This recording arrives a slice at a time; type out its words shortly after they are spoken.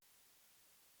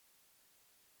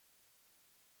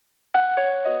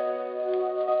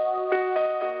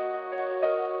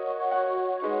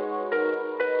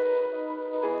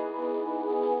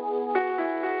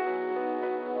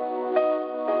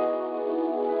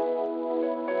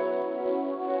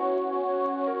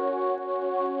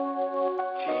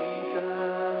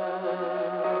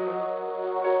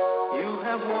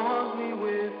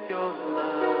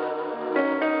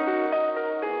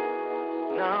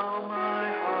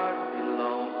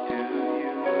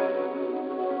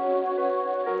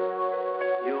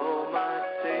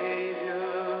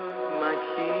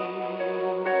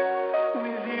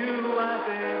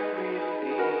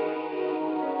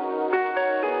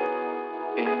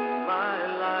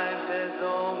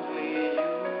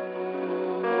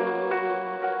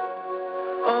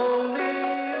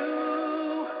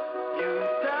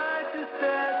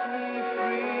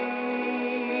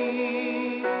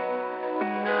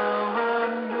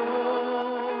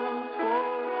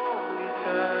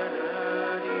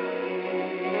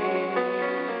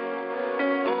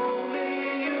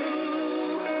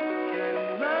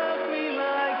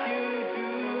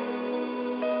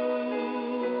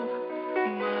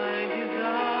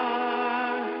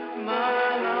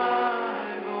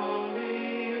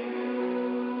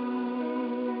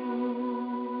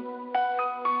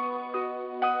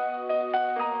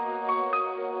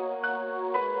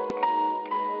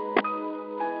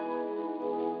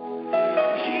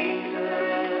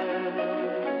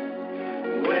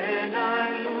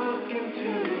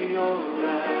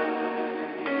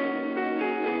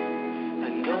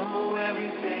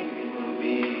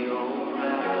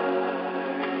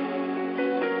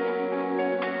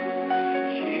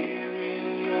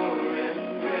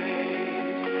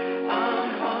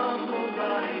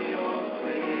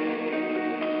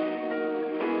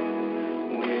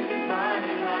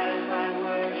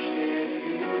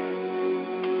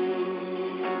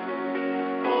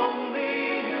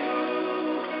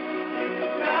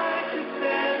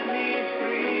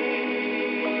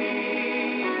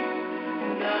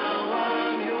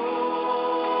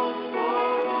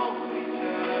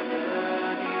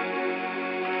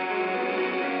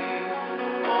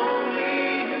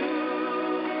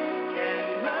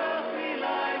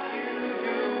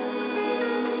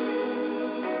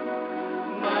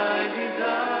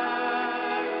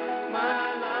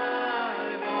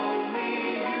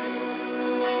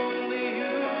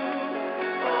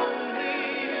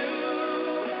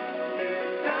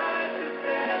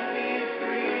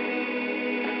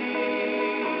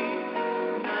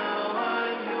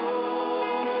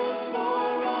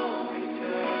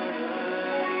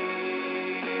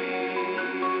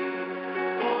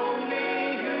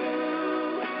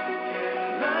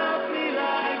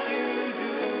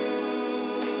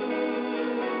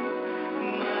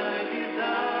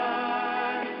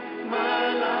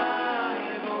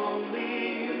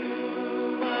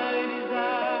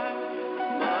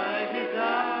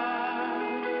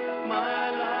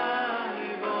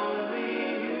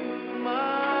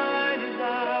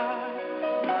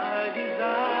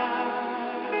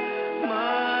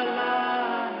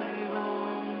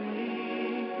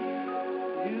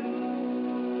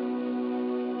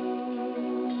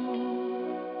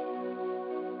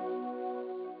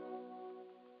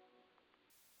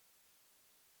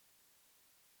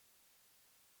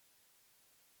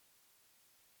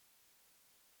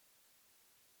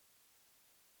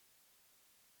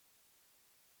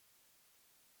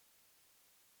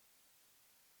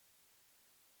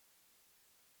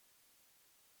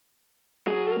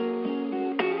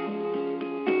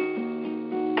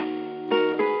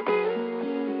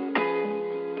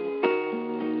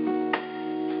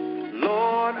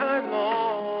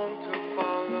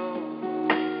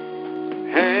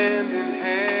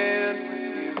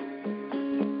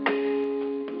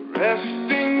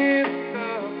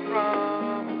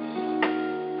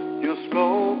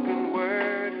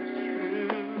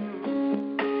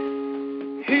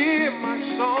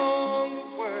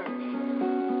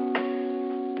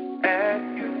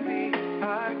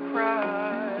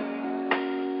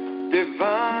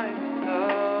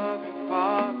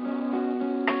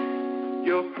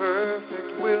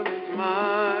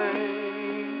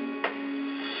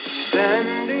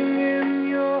Standing in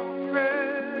your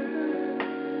presence,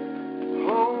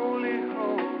 holy,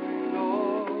 holy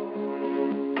Lord.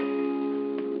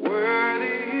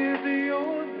 Worthy is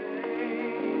your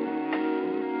name,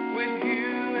 with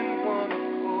you in one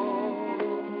accord.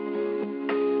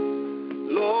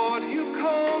 Lord, you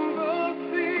calm the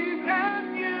seas and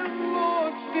you,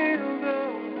 Lord, still the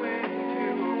wind to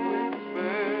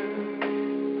whisper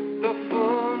the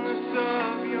fullness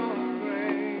of your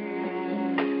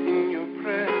grace in your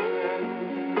presence.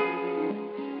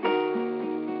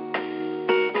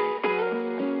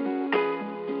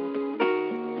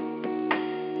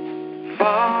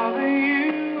 Father,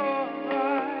 you are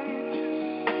righteous.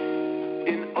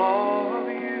 In all of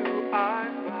you I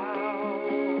bow.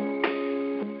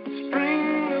 Spring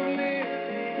of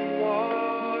living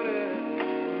water,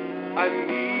 I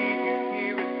need you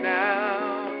here and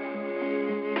now.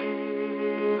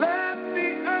 Let the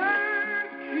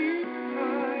earth keep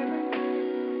silent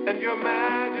and your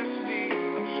majesty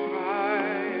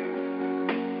ascribe.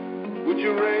 Would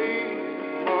you rain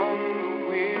from the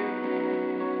wind?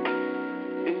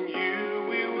 In you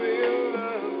we will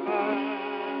abide.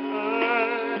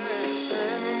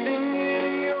 Standing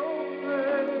in your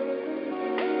presence,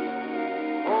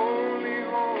 holy,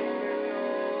 holy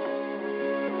Lord.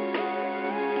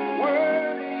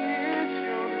 Worthy is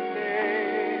your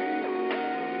name,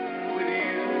 with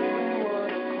you in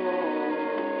one accord.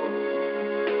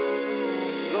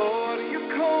 Lord, you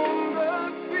calm the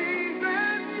seas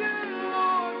and you,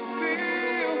 Lord,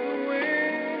 still the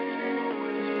wind to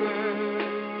whisper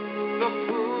the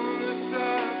fullness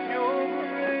of your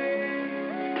grace,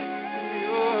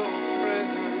 your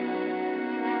presence.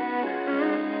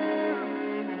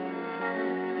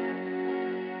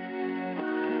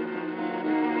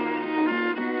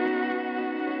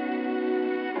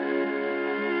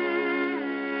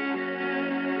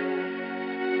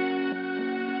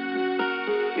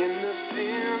 In the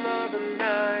still of the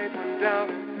night, when doubt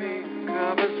and fear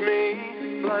covers me,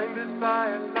 blinded by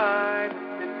a light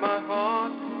in my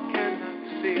heart cannot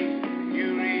see, you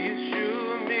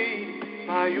reassure me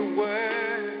by your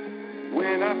word.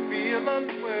 When I feel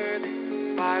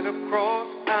unworthy, by the cross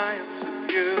I am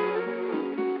secure.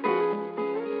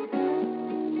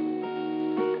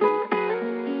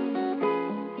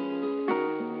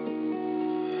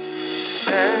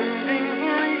 Standing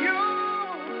in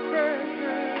your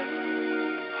presence,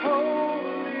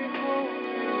 holy,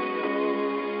 holy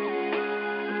Lord.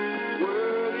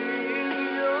 Worthy is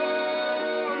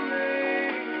your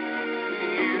name,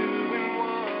 you in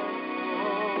one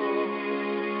accord.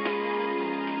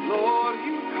 Lord,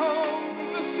 you calm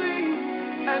the sea,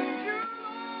 and you,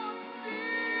 Lord,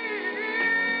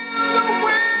 still the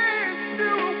waves to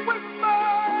whisper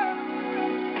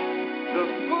the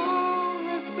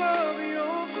fullness of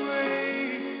your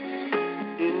grace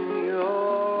in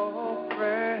your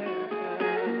presence,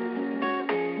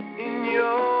 in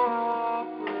your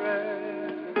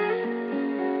presence.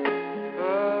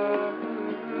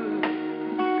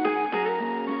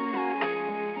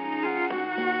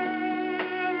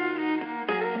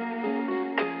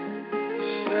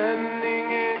 Standing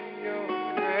in your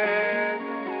presence.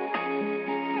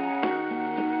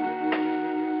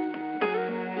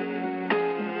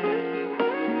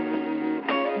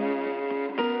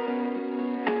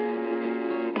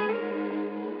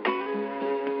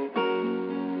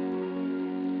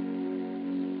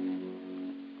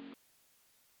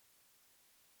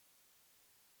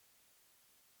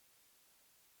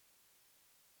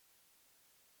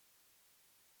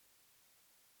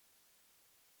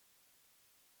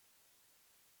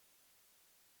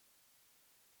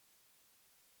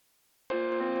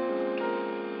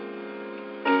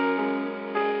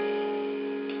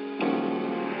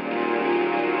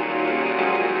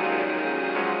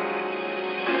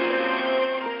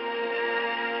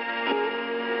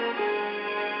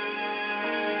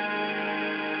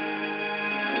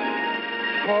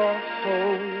 For so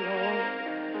long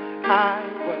I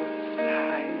was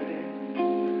silent.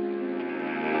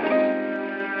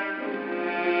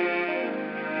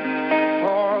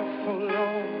 For so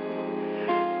long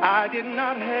I did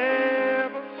not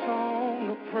have a song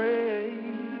to praise.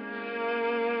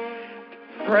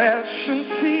 Depression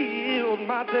filled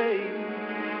my days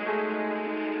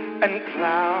and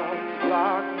clouds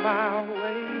blocked my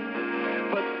way.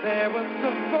 But there was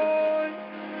a voice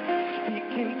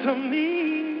speaking to me,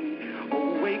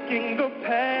 awaking the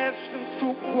passion so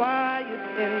quiet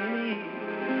in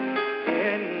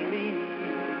me,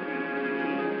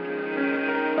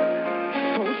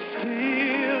 so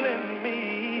still in me.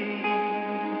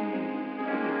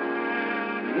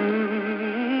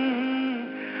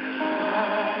 I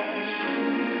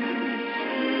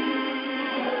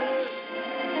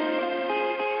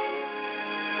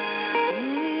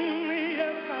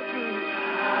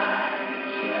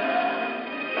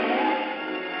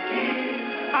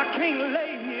can't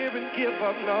lay here and give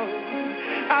up, no.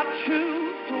 I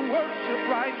choose to worship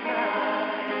right now.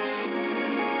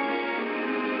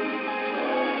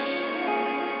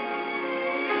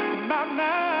 My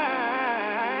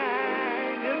mind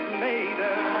is made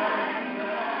up.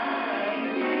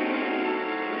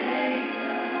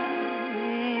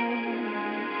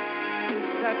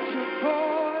 That your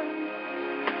voice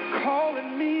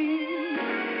calling me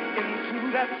into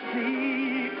that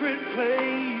secret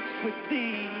place with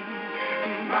thee.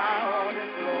 My heart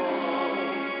is long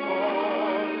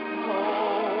for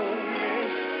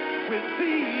moments with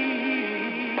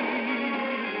thee.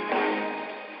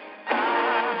 I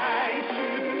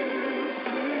choose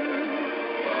to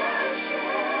worship.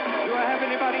 Do I have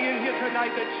anybody in here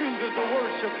tonight that chooses to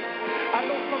worship? I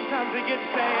know sometimes it gets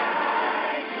sad.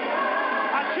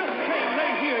 I just can't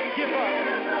lay here and give up.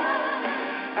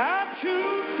 I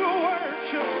choose to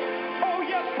worship. Oh,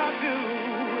 yes, I do.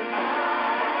 I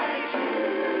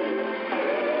choose to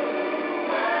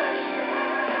worship.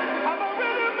 I've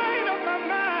already made up my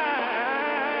mind.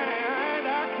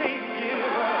 I can't give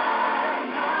up.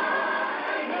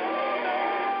 No.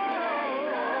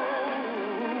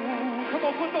 Come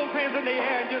on, put those hands in the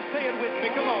air and just say it with me.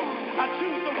 Come on. I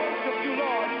choose to worship you,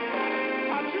 Lord.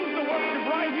 I choose to worship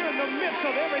right here in the midst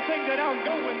of everything that I'm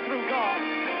going through, God.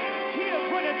 Tears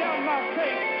running down my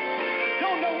face.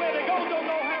 Don't know where to go, don't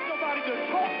know, have nobody to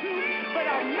talk to, but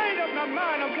I made up my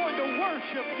mind I'm going to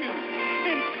worship you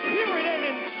in spirit and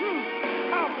in truth.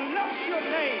 I bless your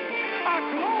name. I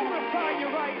glorify you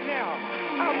right now.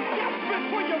 I'm desperate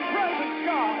for your presence,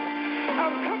 God.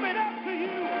 I'm coming after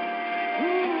you.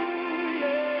 Ooh,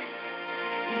 yeah.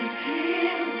 You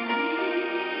hear me.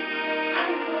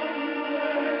 I'm going to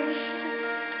worship.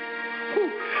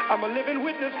 Ooh, I'm a living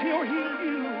witness. He'll heal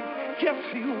you. Yes,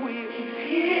 he will.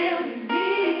 Heal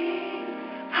me.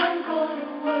 I'm going to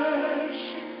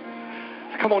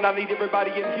worship. Come on, I need everybody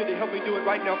in here to help me do it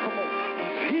right now. Come on.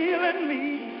 He's healing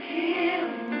me.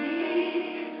 Healing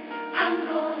me. I'm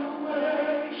going to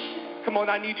worship. Come on,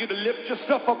 I need you to lift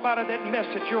yourself up out of that mess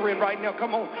that you're in right now.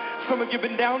 Come on. Some of you have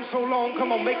been down so long.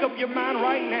 Come on, make up your mind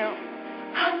right now.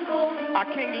 I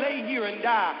can't lay here and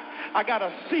die. I got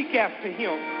to seek after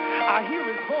him. I hear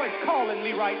his voice calling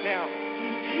me right now.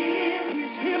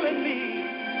 He's healing me.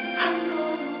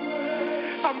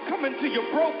 I'm coming to you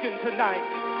broken tonight.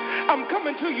 I'm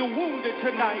coming to you wounded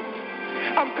tonight.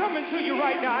 I'm coming to you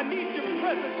right now. I need your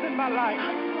presence in my life.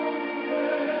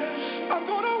 I'm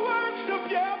going to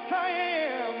worship. Yes, I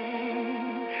am.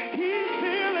 He's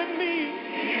healing me.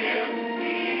 Healing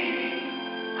me.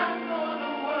 I'm going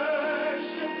to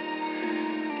worship.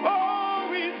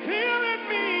 Oh, he's healing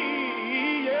me.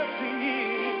 Yes, he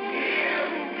is.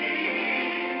 Healing me.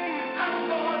 I'm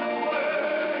going to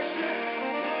worship.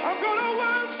 I'm going to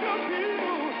worship you.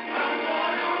 I'm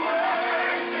going to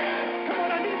worship. Come on,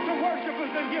 I need some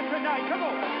worshipers in here tonight. Come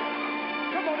on.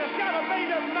 Come on, it's got a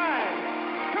made-up mind.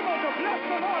 Come on, to bless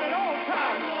the Lord at all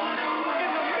times. In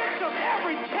the midst of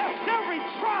every test, every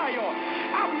trial,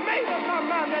 I've made up my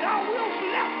mind that I will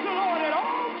bless the Lord at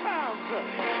all times.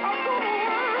 I'm going to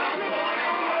worship.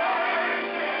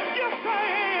 Yes, I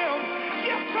am.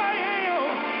 Yes, I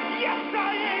am. Yes,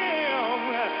 I am.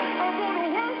 I'm going to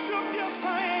worship. Yes,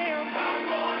 I am.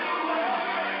 I'm going to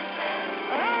worship.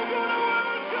 I'm going to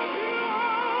worship you,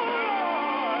 Lord.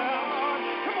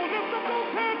 Come on, lift up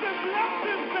those hands and bless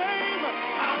his name.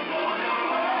 I'm going to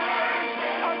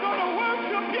worship. I'm going to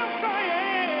worship. Yes, I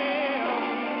am.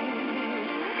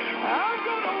 I'm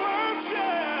going to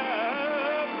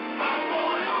worship. I'm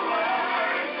going to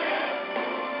worship.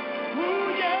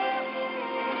 Ooh, yeah.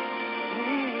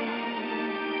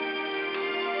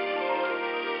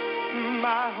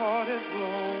 My heart is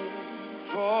long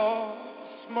for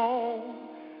this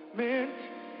moment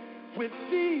with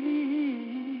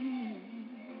thee.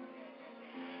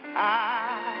 I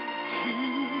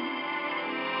choose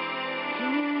to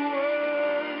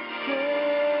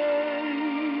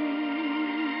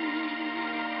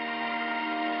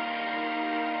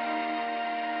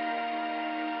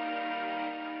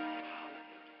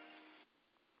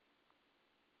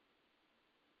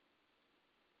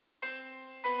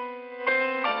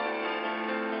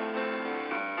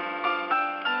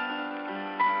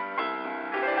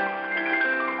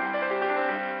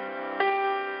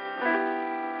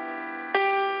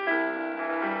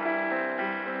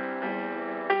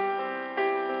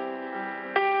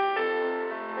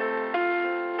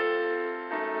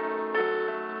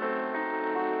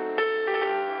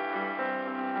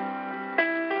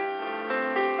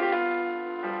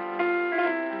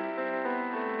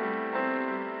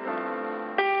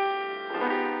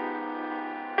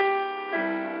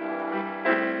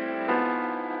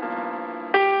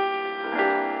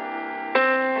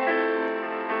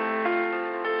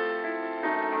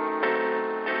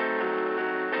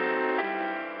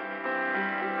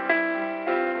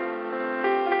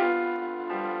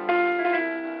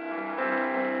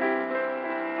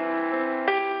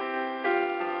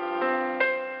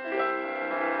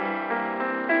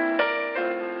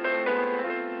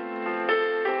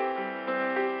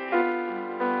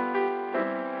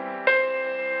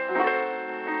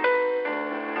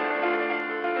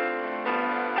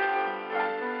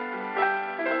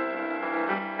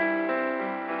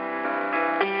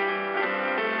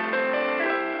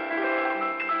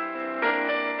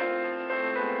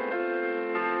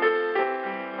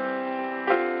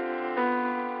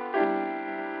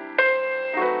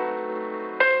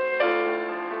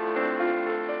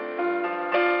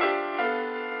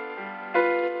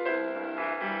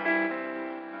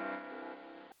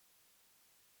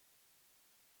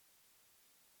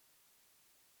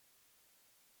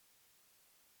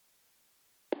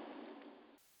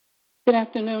Good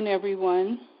afternoon,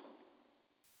 everyone.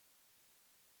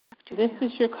 This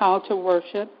is your call to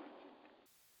worship.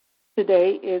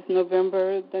 Today is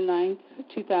November the 9th,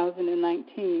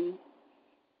 2019.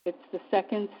 It's the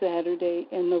second Saturday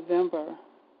in November.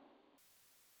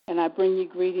 And I bring you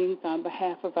greetings on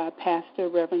behalf of our pastor,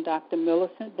 Reverend Dr.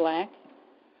 Millicent Black.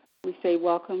 We say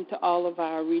welcome to all of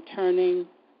our returning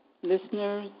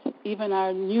listeners, even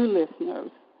our new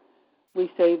listeners.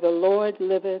 We say, the Lord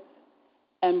liveth,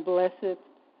 and blessed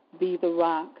be the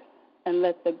rock, and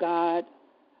let the God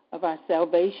of our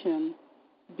salvation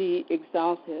be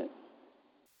exalted.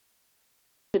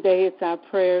 Today it's our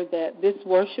prayer that this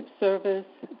worship service,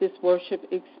 this worship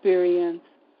experience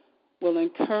will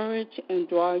encourage and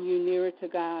draw you nearer to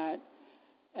God.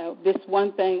 This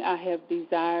one thing I have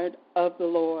desired of the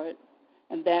Lord,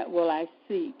 and that will I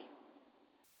seek,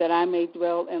 that I may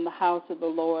dwell in the house of the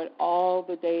Lord all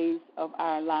the days of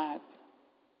our lives.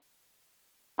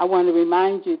 I want to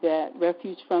remind you that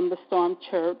Refuge from the Storm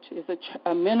Church is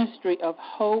a ministry of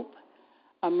hope,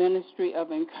 a ministry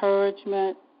of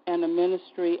encouragement, and a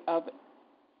ministry of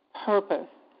purpose.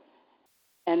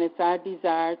 And it's our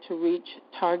desire to reach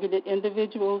targeted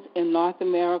individuals in North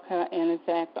America and, in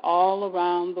fact, all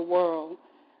around the world.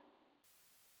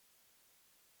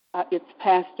 It's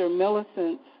Pastor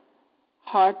Millicent's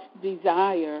heart's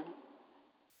desire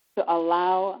to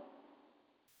allow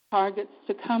targets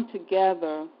to come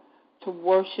together to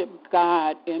worship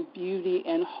God in beauty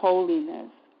and holiness.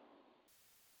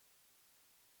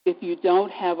 If you don't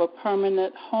have a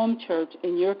permanent home church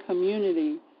in your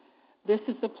community, this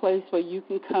is a place where you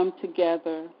can come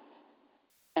together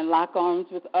and lock arms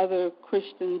with other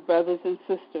Christian brothers and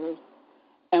sisters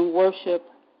and worship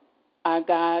our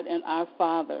God and our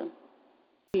Father.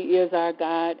 He is our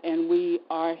God, and we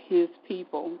are His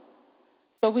people.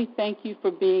 So we thank you for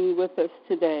being with us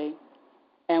today,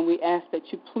 and we ask that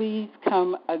you please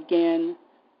come again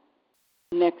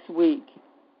next week.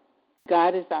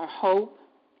 God is our hope,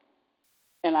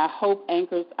 and our hope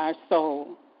anchors our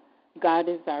soul. God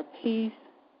is our peace,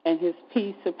 and His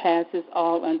peace surpasses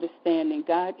all understanding.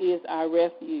 God is our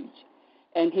refuge,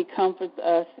 and He comforts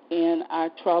us in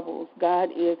our troubles. God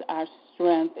is our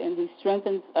strength, and He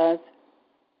strengthens us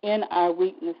in our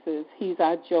weaknesses. He's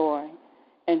our joy,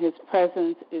 and His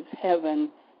presence is heaven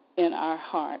in our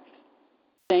hearts.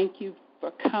 Thank you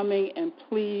for coming, and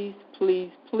please, please,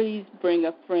 please bring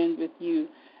a friend with you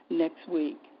next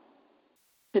week.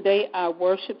 Today, our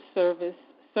worship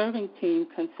serving team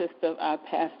consists of our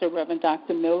pastor, Reverend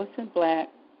Dr. Millicent Black,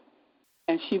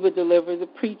 and she will deliver the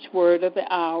preach word of the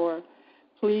hour.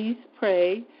 Please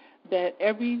pray that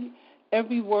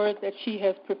every word that she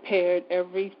has prepared,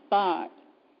 every thought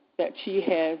that she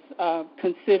has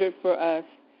considered for us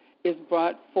is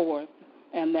brought forth,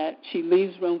 and that she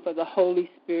leaves room for the Holy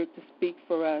Spirit to speak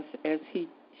for us as He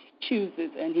chooses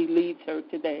and He leads her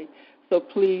today. So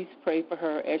please pray for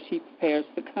her as she prepares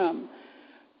to come.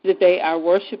 Today, our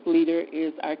worship leader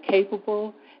is our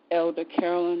capable Elder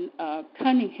Carolyn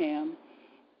Cunningham,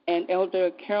 and Elder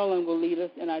Carolyn will lead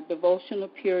us in our devotional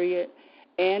period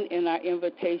and in our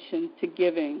invitation to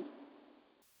giving.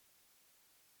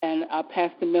 And our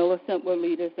Pastor Millicent will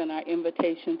lead us in our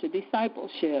invitation to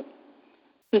discipleship.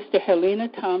 Sister Helena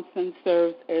Thompson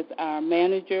serves as our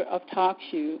manager of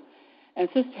TalkShoe, and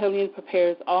Sister Helena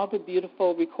prepares all the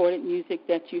beautiful recorded music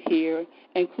that you hear,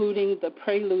 including the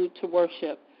prelude to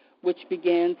worship, which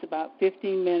begins about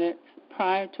 15 minutes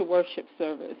prior to worship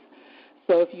service.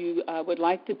 So if you would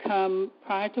like to come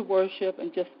prior to worship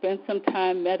and just spend some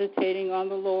time meditating on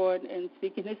the Lord and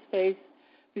seeking His face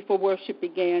before worship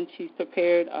began, she's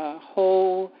prepared a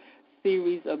whole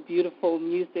series of beautiful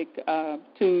music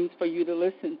tunes for you to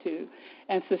listen to.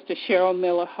 And Sister Cheryl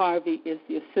Miller Harvey is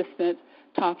the assistant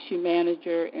TalkShoe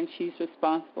manager, and she's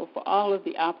responsible for all of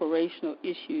the operational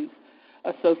issues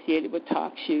associated with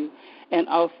TalkShoe. And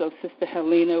also Sister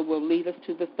Helena will lead us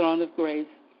to the throne of grace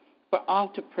for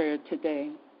altar prayer today.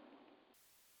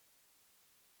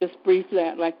 Just briefly,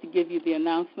 I'd like to give you the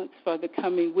announcements for the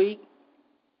coming week.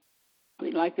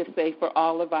 We'd like to say for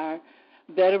all of our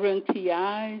veteran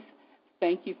TIs,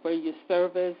 thank you for your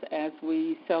service as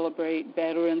we celebrate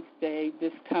Veterans Day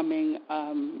this coming,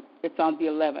 it's on the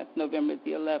 11th, November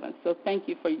the 11th. So thank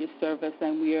you for your service,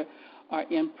 and we are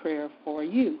in prayer for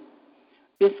you.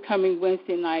 This coming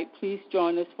Wednesday night, please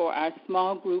join us for our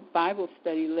small group Bible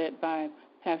study led by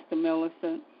Pastor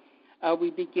Millicent.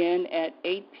 We begin at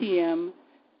 8 p.m.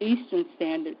 Eastern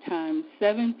Standard Time,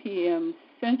 7 p.m.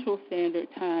 Central Standard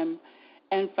Time,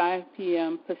 and 5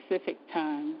 p.m. Pacific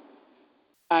Time.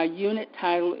 Our unit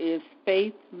title is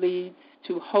Faith Leads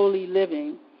to Holy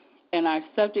Living, And our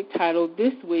subject title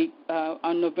this week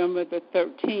on November the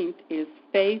 13th is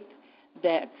Faith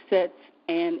That Sets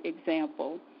an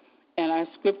Example. And our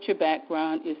scripture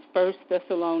background is 1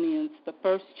 Thessalonians, the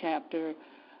first chapter,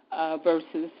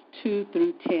 verses 2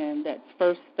 through 10. That's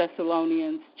 1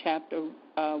 Thessalonians chapter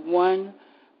 1,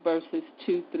 verses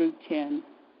 2 through 10.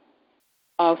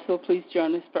 Also, please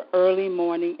join us for early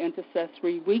morning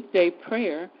intercessory weekday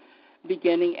prayer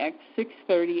beginning at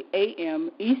 6:30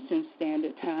 a.m. Eastern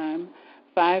Standard Time,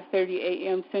 5:30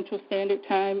 a.m. Central Standard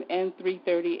Time, and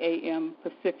 3:30 a.m.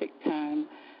 Pacific Time.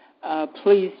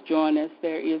 Please join us.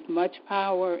 There is much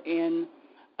power in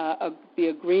the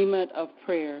agreement of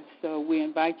prayer, so we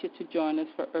invite you to join us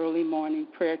for early morning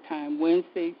prayer time,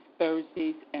 Wednesdays,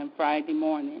 Thursdays, and Friday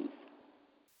mornings.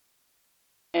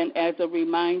 And as a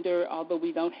reminder, although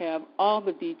we don't have all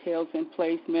the details in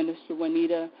place, Minister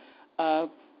Juanita,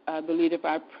 the leader of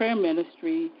our prayer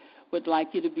ministry, would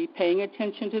like you to be paying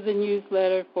attention to the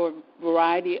newsletter for a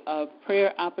variety of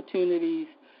prayer opportunities.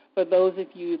 For those of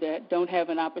you that don't have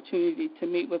an opportunity to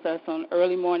meet with us on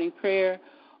early morning prayer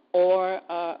or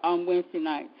on Wednesday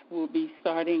nights, we'll be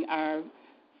starting our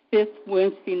 5th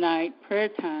Wednesday night prayer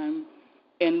time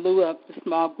in lieu of the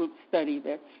small group study.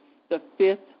 That's the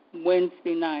 5th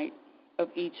Wednesday night of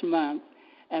each month.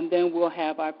 And then we'll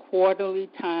have our quarterly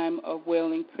time of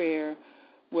wailing prayer,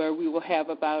 where we will have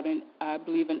about, an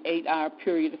 8-hour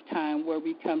period of time where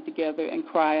we come together and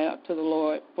cry out to the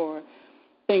Lord for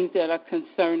things that are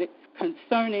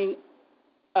concerning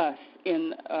us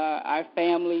in our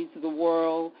families, the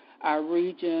world, our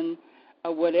region,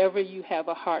 whatever you have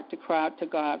a heart to cry out to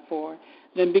God for.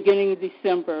 Then beginning in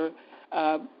December,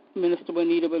 Minister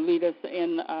Juanita will lead us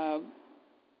in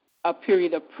a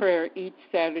period of prayer each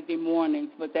Saturday morning,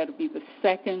 but that will be the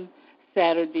second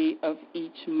Saturday of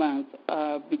each month,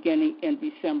 beginning in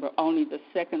December, only the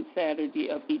second Saturday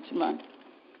of each month.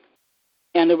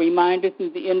 And a reminder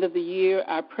through the end of the year,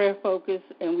 our prayer focus,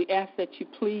 and we ask that you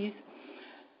please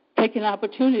take an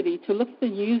opportunity to look at the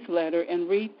newsletter and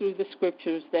read through the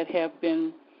scriptures that have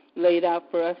been laid out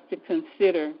for us to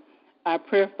consider. Our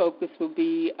prayer focus will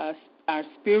be our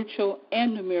spiritual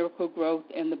and numerical growth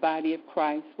in the body of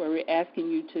Christ, where we're asking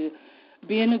you to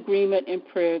be in agreement in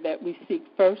prayer that we seek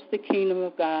first the kingdom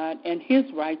of God and his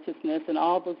righteousness, and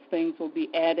all those things will be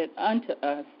added unto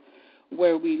us,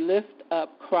 where we lift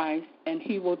up Christ and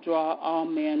he will draw all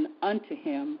men unto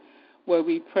him, where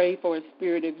we pray for a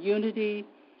spirit of unity.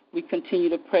 We continue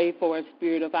to pray for a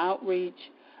spirit of outreach,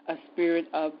 a spirit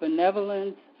of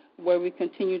benevolence, where we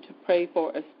continue to pray for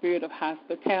a spirit of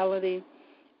hospitality.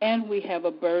 And we have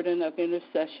a burden of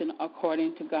intercession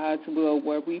according to God's will,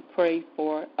 where we pray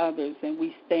for others and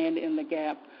we stand in the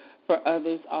gap for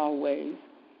others always.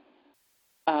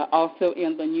 Also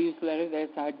in the newsletter, there's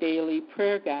our daily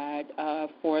prayer guide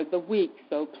for the week.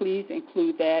 So please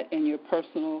include that in your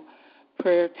personal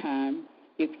prayer time.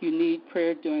 If you need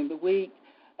prayer during the week,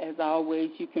 as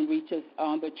always, you can reach us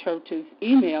on the church's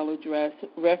email address,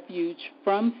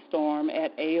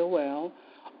 refugefromstorm@AOL,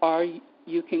 or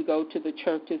you can go to the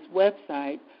church's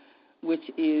website, which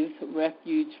is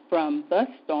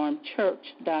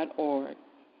refugefromthestormchurch.org.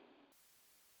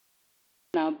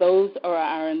 Now, those are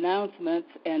our announcements,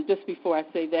 and just before I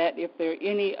say that, if there are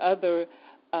any other,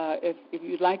 if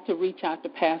you'd like to reach out to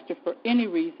Pastor for any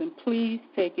reason, please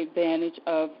take advantage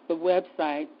of the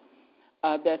website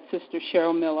that Sister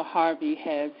Cheryl Miller Harvey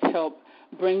has helped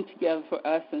bring together for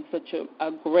us in such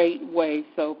a great way.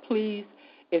 So please,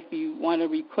 if you want to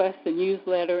request a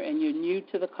newsletter and you're new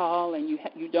to the call and you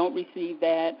don't receive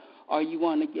that, or you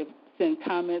want to send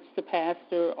comments to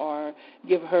Pastor or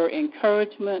give her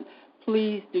encouragement,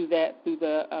 please do that through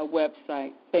the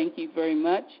website. Thank you very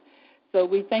much. So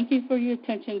we thank you for your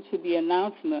attention to the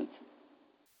announcements.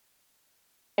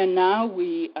 And now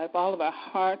if all of our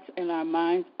hearts and our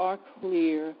minds are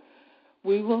clear,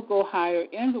 we will go higher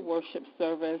in the worship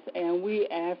service, and we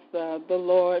ask the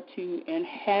Lord to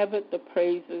inhabit the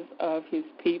praises of his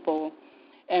people.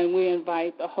 And we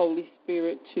invite the Holy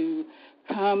Spirit to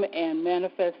come and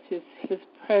manifest his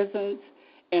presence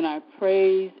in our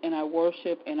praise, in our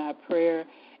worship, in our prayer,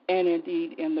 and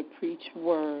indeed in the preached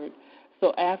word.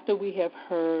 So after we have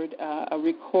heard a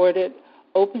recorded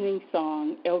opening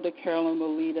song, Elder Carolyn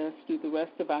will lead us through the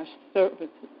rest of our service,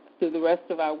 through the rest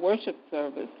of our worship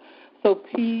service. So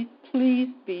please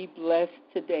be blessed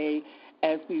today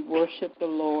as we worship the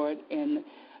Lord in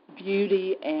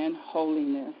beauty and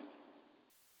holiness.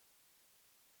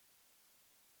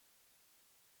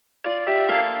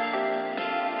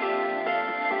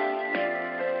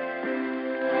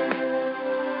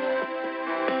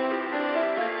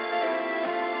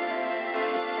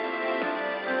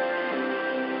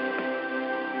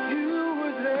 You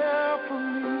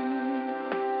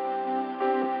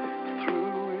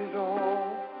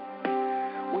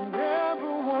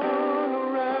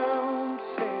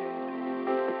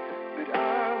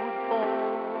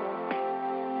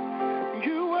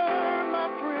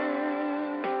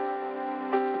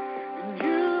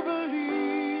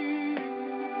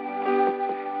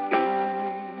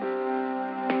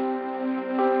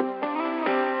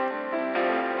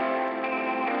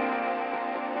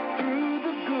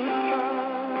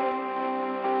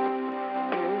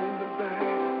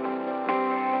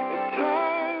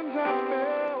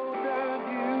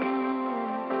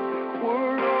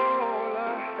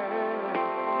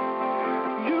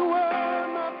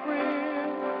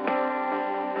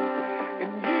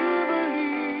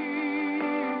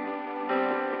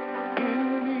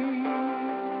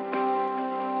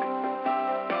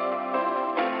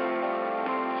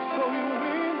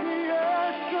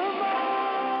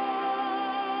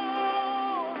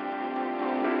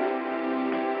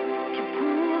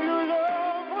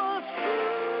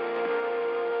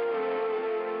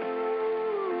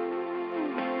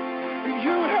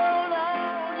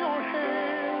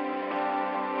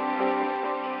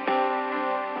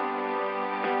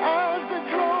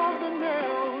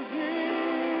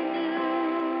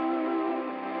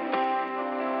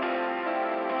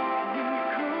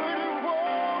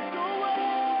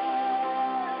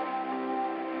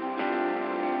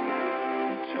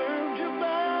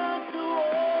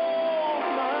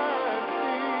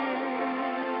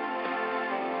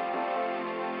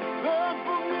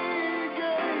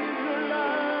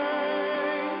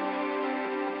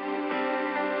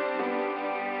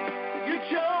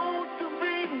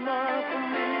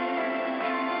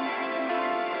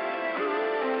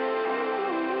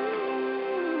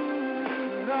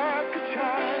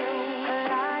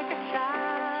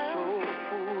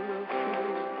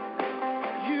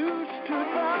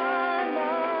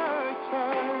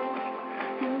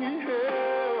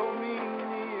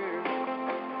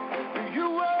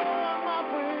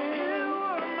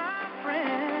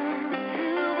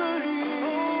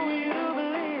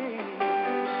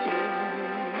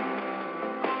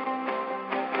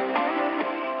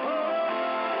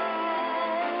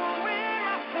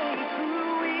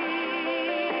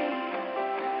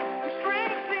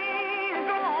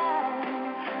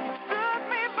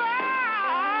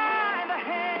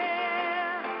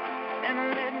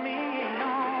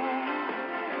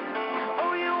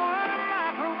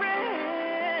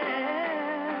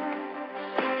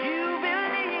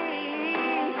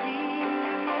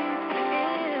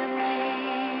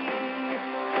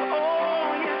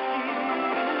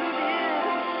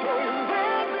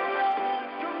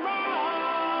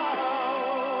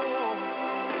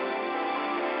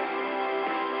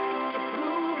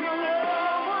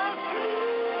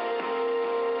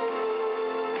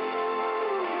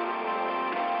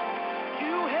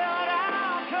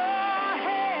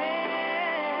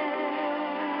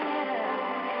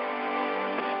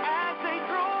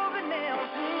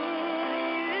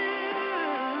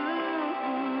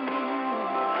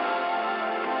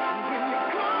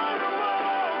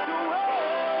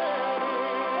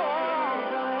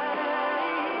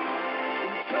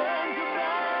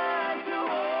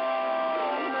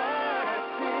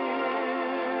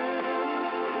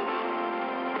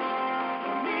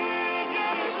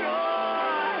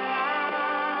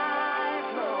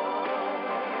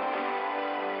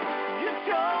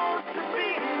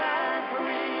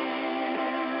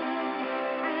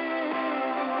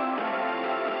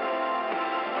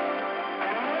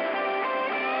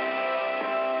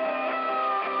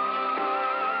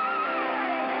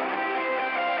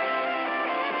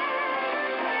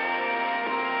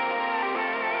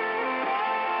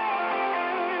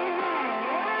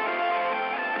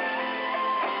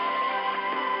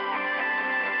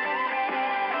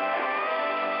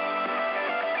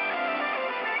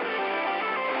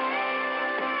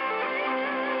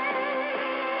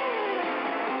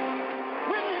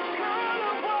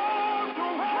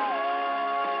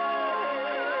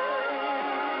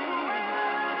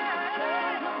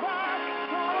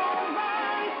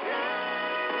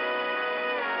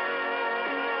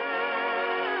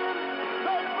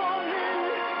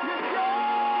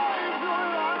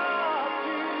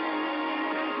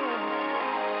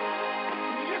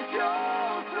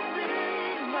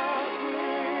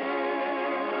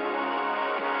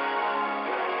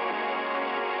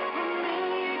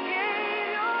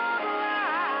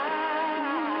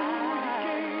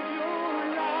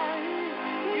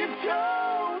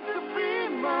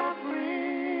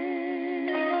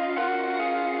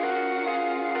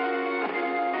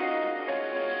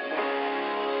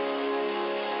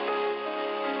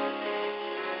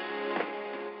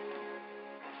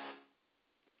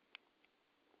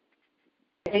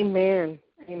Amen.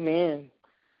 Amen.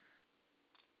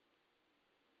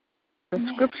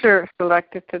 The scripture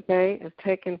selected today is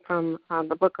taken from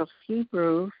the book of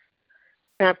Hebrews,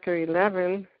 chapter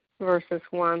 11, verses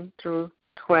 1 through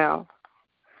 12.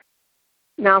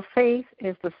 Now faith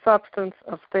is the substance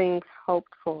of things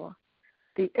hoped for,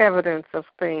 the evidence of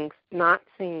things not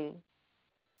seen.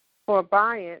 For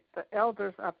by it the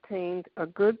elders obtained a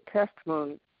good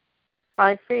testimony.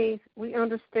 By faith we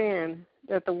understand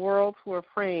that the worlds were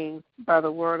framed by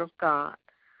the word of God,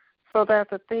 so that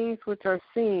the things which are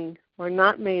seen were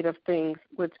not made of things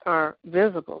which are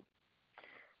visible.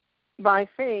 By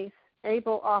faith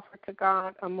Abel offered to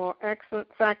God a more excellent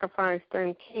sacrifice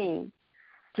than Cain,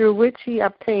 through which he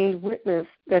obtained witness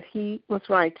that he was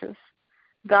righteous,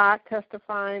 God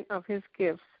testifying of his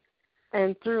gifts,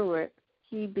 and through it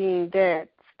he being dead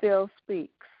still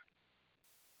speaks.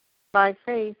 By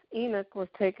faith Enoch was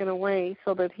taken away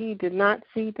so that he did not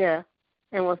see death,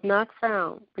 and was not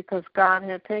found, because God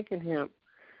had taken him.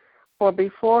 For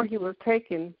before he was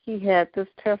taken, he had this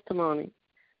testimony,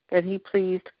 that he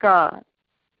pleased God.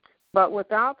 But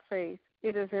without faith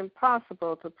it is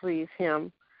impossible to please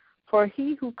him, for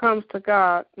he who comes to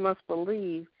God must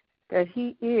believe that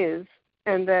he is,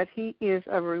 and that he is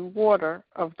a rewarder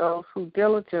of those who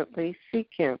diligently seek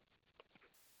him.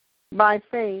 By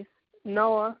faith,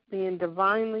 Noah, being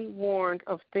divinely warned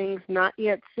of things not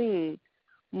yet seen,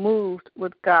 moved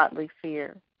with godly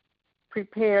fear,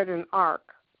 prepared an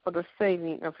ark for the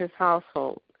saving of his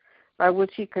household, by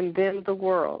which he condemned the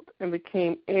world and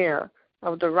became heir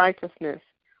of the righteousness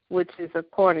which is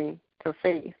according to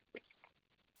faith.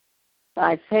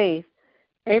 By faith,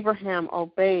 Abraham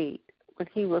obeyed when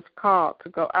he was called to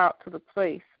go out to the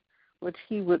place which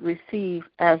he would receive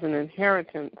as an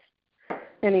inheritance.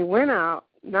 And he went out,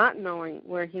 not knowing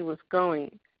where he was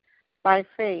going. By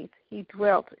faith, he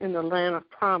dwelt in the land of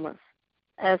promise,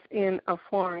 as in a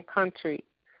foreign country,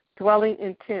 dwelling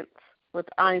in tents with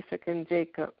Isaac and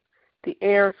Jacob, the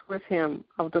heirs with him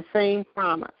of the same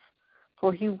promise.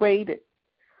 For he waited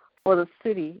for the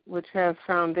city which has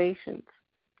foundations,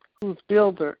 whose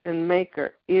builder and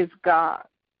maker is God.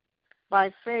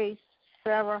 By faith,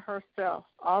 Sarah herself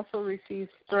also received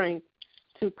strength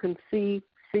to conceive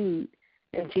seed,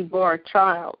 and she bore a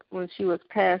child when she was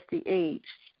past the age,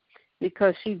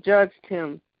 because she judged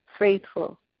him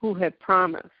faithful who had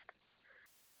promised.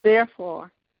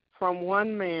 Therefore, from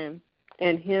one man,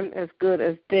 and him as good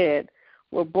as dead,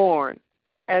 were born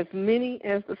as many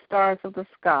as the stars of the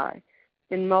sky,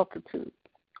 in multitude,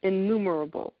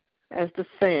 innumerable as the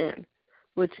sand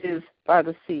which is by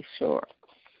the seashore.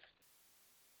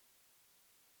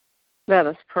 Let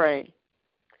us pray.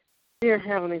 Dear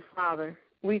Heavenly Father,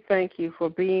 we thank you for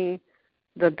being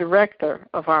the director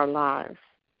of our lives.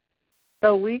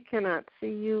 Though we cannot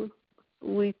see you,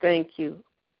 we thank you,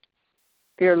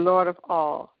 dear Lord of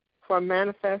all, for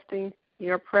manifesting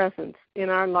your presence in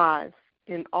our lives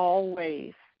in all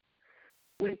ways.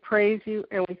 We praise you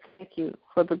and we thank you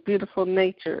for the beautiful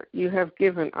nature you have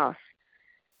given us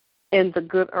and the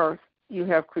good earth you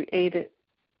have created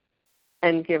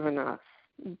and given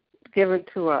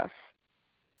to us.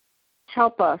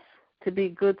 Help us to be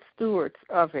good stewards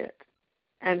of it,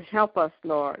 and help us,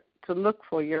 Lord, to look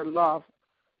for your love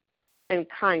and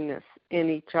kindness in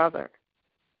each other.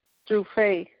 Through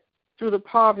faith, through the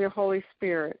power of your Holy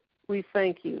Spirit, we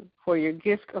thank you for your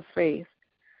gift of faith,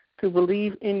 to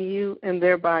believe in you and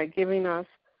thereby giving us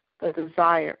the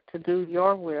desire to do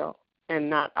your will and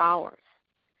not ours.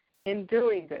 In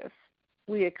doing this,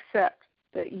 we accept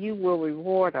that you will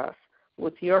reward us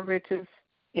with your riches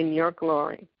in your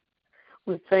glory.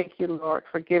 We thank you, Lord,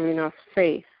 for giving us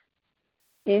faith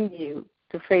in you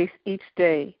to face each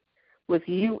day with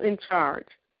you in charge,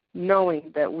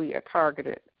 knowing that we are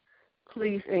targeted.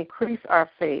 Please increase our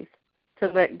faith to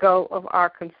let go of our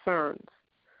concerns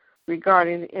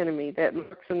regarding the enemy that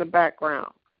lurks in the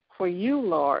background. For you,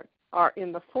 Lord, are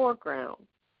in the foreground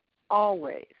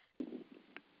always.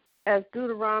 As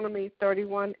Deuteronomy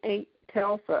 31:8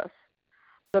 tells us,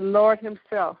 the Lord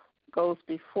himself goes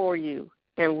before you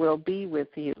and will be with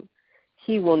you.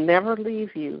 He will never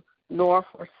leave you nor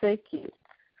forsake you.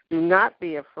 Do not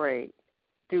be afraid.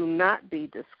 Do not be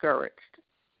discouraged.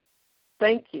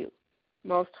 Thank you,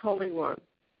 Most Holy One,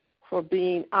 for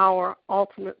being our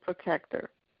ultimate protector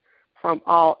from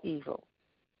all evil.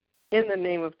 In the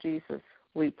name of Jesus,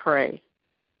 we pray.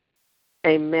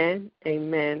 Amen,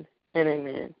 amen, and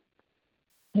amen.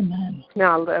 Amen.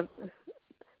 Now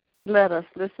let us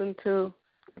listen to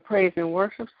the praise and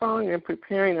worship song and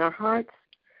preparing our hearts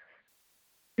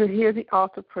to hear the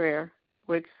altar prayer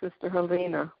which Sister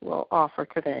Helena will offer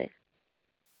today.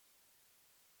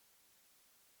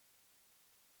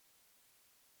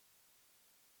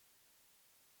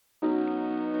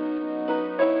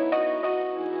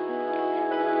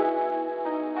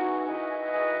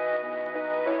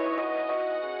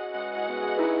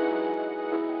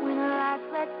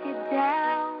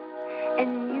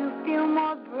 And you feel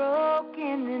more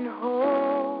broken than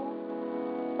whole.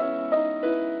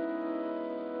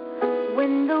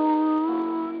 When the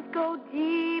wounds go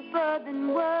deeper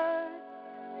than words,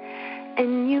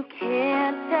 and you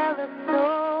can't tell a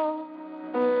soul.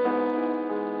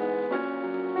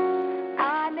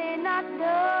 I may not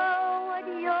know what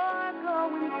you're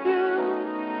going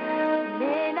through,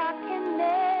 may not can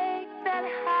make that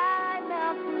high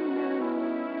mountain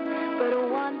move, but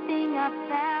one thing I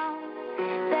found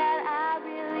that I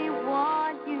really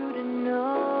want you to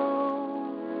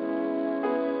know.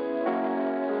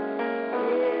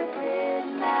 If it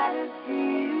matters to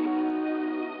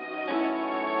you,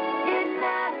 it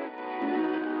matters to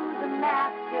the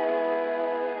Master.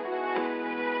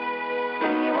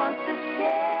 He wants to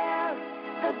share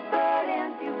the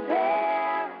burdens you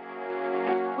bear,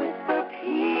 whisper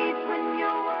peace when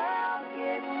your world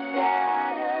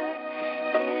shattered,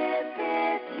 if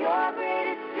it's your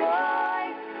greatest joy,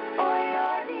 or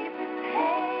your deepest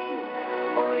pain,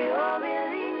 or you're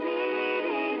really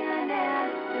needing an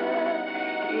answer,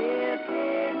 if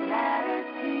it matters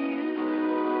to you,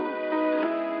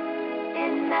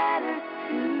 it matters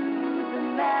to the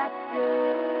Master.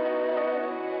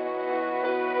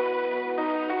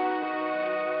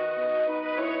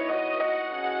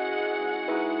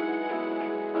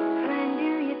 Friend,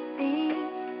 do you think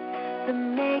the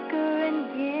maker and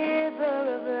giver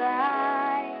of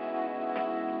life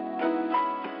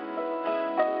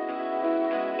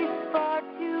is far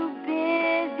too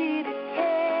busy to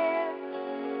care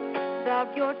about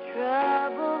your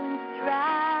trouble and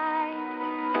strife?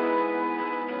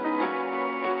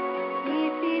 He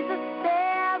sees a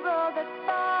sparrow that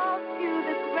falls to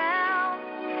the ground,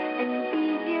 and he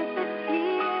hears the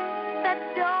tears that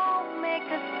don't make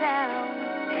a sound.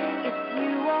 If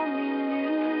you only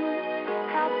knew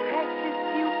how precious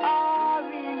you are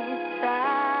in his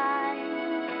sight.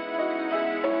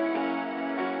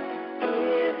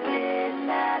 If it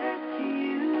matters to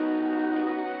you,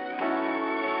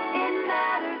 it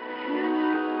matters to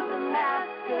the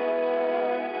Master.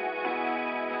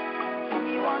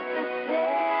 He wants to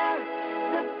share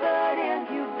the burdens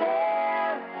you bear.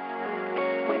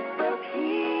 Whisper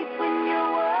peace when your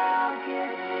world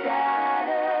gets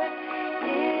shattered.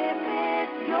 If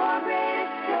it's your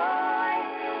greatest joy,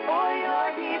 or your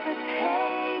deepest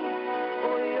pain,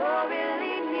 or you're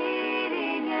really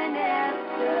needing an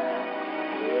answer,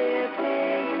 if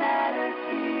it matters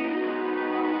to you,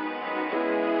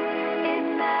 it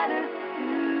matters to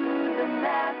the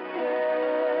Master.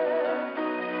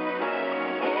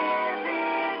 If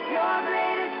it's your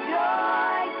greatest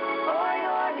joy, or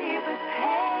your deepest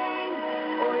pain,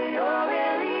 or you're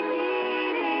really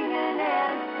needing an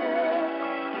answer,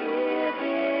 if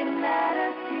it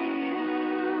matters to you,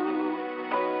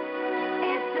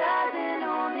 it doesn't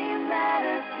only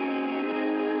matter to you.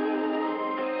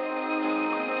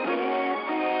 If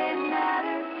it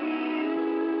matters to you,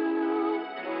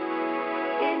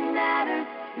 it matters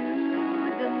to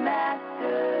the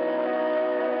Master.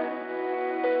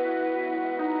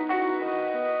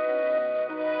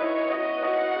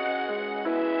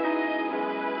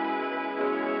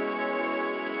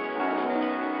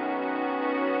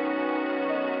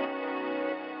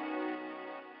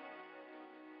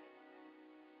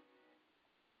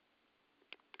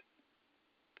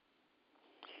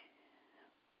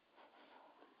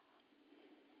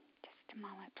 Just a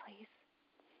moment, please.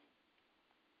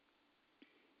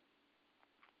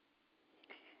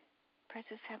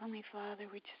 Precious Heavenly Father,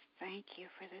 we just thank you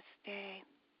for this day.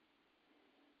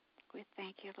 We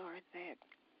thank you, Lord, that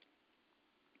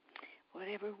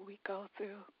whatever we go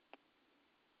through,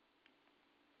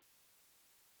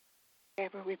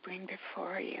 whatever we bring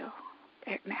before you,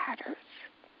 it matters.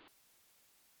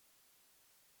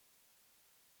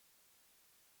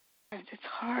 And it's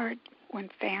hard when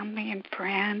family and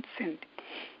friends and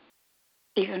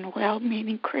even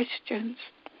well-meaning Christians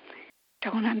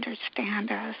don't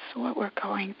understand us, what we're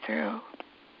going through.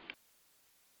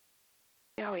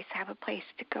 We always have a place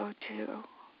to go to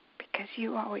because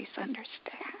you always understand.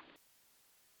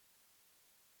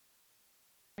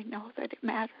 We know that it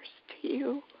matters to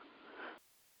you.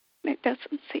 And it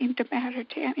doesn't seem to matter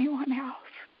to anyone else.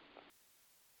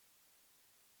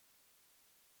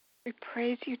 We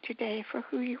praise you today for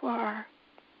who you are.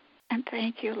 And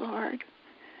thank you, Lord,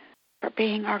 for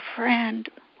being our friend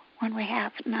when we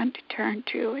have none to turn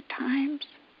to at times.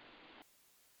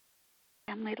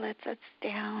 Family lets us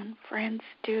down. Friends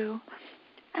do,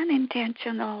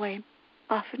 unintentionally,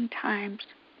 oftentimes.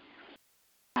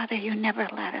 Father, you never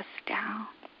let us down.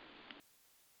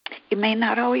 You may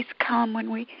not always come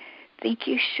when we think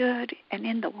you should and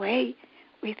in the way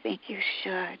we think you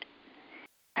should.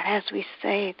 But as we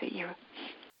say that you're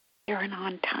an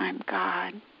on-time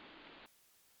God,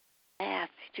 I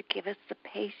ask that you give us the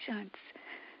patience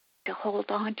to hold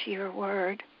on to your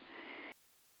word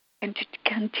and to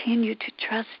continue to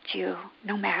trust you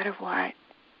no matter what.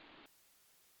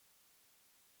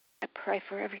 I pray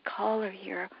for every caller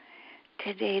here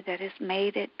today that has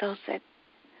made it, those that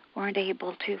weren't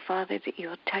able to, Father, that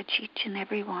you'll touch each and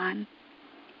every one,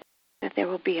 that there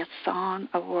will be a song,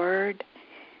 a word,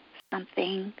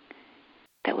 something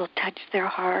that will touch their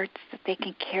hearts that they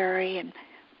can carry and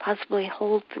possibly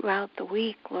hold throughout the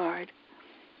week, Lord.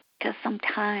 Because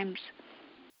sometimes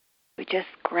we just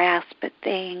grasp at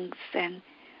things and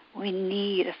we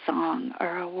need a song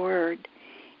or a word.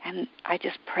 And I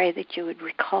just pray that you would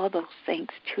recall those things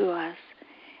to us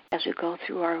as we go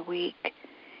through our week.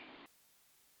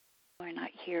 We're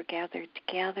not here gathered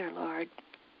together, Lord,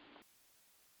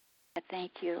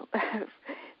 thank you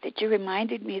that you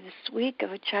reminded me this week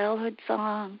of a childhood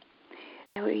song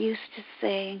that we used to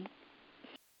sing.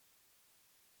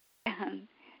 And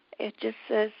it just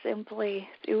says simply,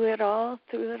 through it all,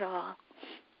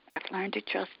 I've learned to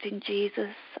trust in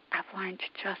Jesus. I've learned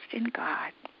to trust in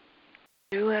God.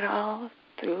 Through it all,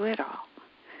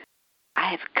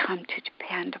 I have come to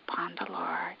depend upon the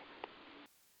Lord.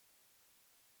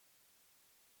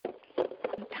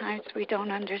 Sometimes we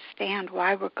don't understand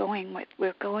why we're going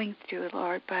through,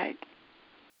 Lord, but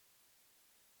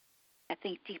I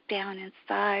think deep down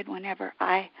inside, whenever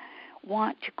I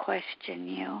want to question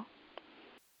you,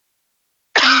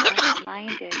 I'm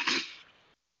reminded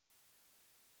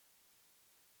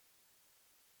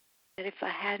that if I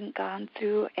hadn't gone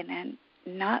through and then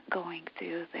not going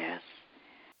through this,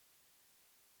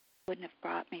 it wouldn't have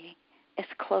brought me as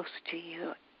close to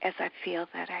you as I feel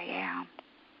that I am.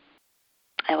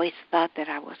 I always thought that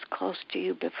I was close to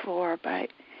you before, but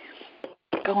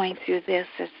going through this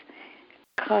has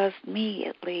caused me,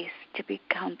 at least, to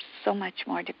become so much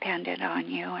more dependent on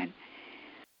you. And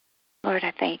Lord,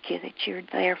 I thank you that you're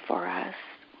there for us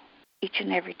each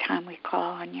and every time we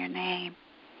call on your name.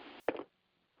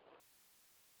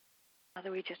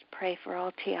 Father, we just pray for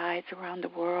all TIs around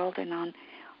the world and on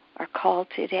our call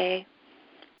today.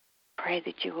 Pray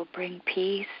that you will bring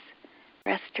peace,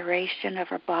 restoration of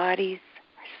our bodies,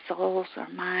 our souls, our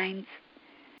minds.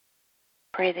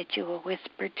 Pray that you will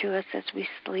whisper to us as we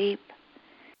sleep.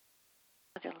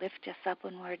 Father, lift us up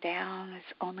when we're down as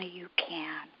only you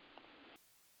can.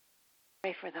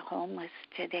 Pray for the homeless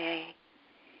today,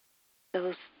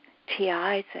 those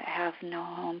TIs that have no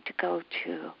home to go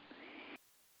to.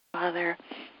 Father,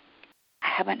 I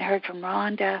haven't heard from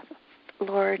Rhonda,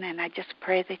 Lord, and I just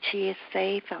pray that she is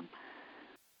safe. I'm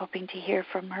hoping to hear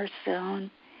from her soon.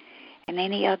 And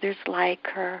any others like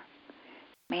her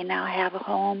may now have a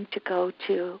home to go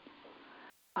to.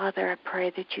 Father, I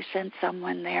pray that you send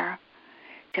someone there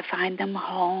to find them a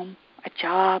home, a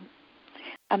job,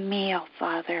 a meal,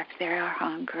 Father, if they are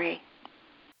hungry.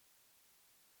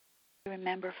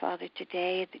 Remember, Father,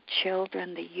 today the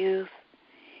children, the youth,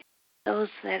 those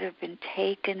that have been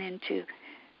taken into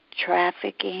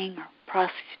trafficking or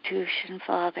prostitution,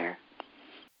 Father.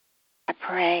 I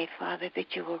pray, Father,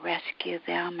 that you will rescue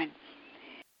them and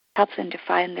help them to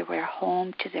find their way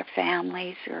home to their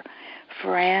families or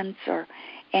friends or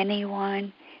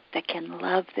anyone that can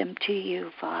love them to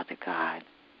you, Father God.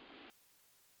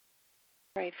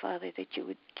 Pray, Father, that you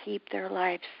would keep their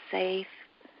lives safe.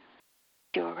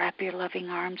 You will wrap your loving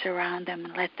arms around them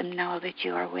and let them know that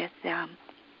you are with them.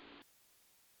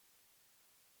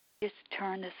 Just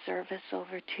turn the service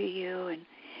over to you, and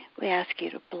we ask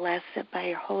you to bless it by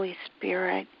your Holy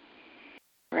Spirit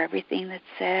for everything that's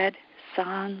said,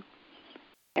 sung,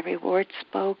 every word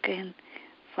spoken.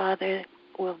 Father,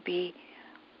 will be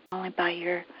only by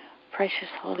your precious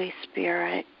Holy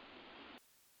Spirit.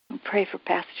 We pray for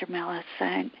Pastor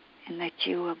Millicent, and that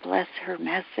you will bless her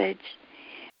message,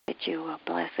 that you will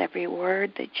bless every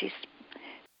word that she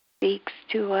speaks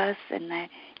to us, and that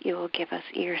you will give us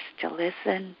ears to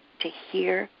listen, to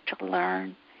hear, to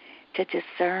learn, to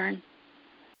discern,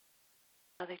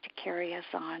 Father, to carry us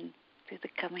on through the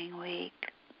coming week.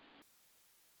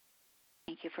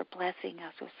 Thank you for blessing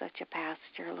us with such a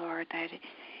pastor, Lord, that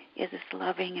is as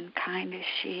loving and kind as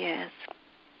she is.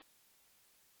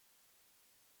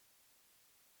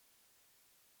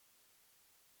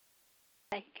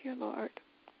 Thank you, Lord.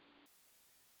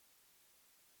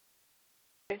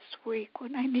 This week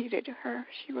when I needed her,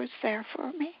 she was there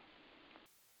for me.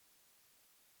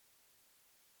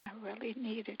 I really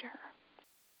needed her.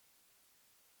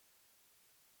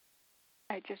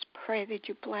 I just pray that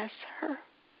you bless her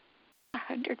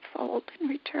 100-fold in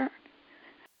return.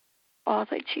 All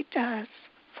that she does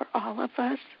for all of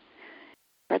us,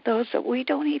 for those that we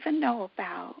don't even know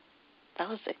about,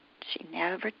 those that she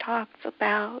never talks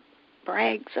about,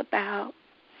 brags about.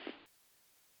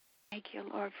 Thank you,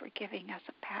 Lord, for giving us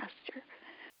a pastor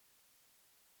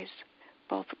who is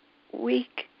both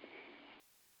weak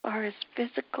as far as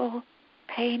physical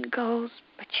pain goes,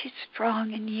 but she's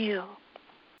strong in you.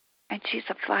 And she's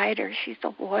a fighter. She's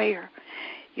a warrior.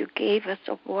 You gave us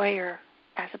a warrior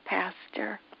as a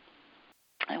pastor.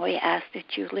 And we ask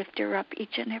that you lift her up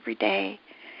each and every day,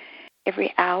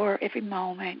 every hour, every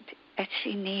moment, as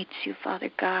she needs you, Father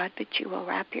God, that you will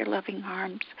wrap your loving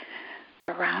arms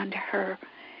around her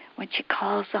when she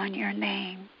calls on your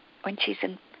name, when she's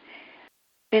in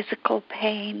physical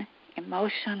pain,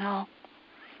 emotional.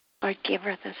 Lord, give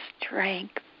her the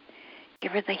strength,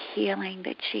 give her the healing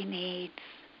that she needs.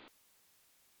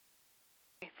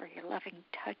 Pray for your loving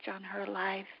touch on her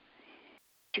life.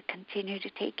 to continue to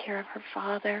take care of her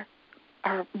mother.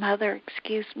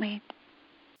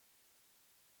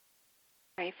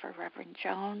 Pray for Reverend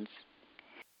Jones.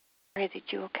 Pray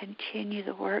that you will continue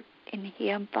the work in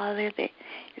him, Father, that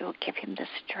you will give him the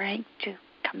strength to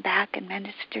come back and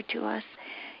minister to us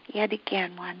yet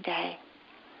again one day.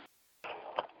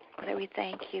 Father, we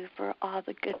thank you for all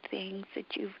the good things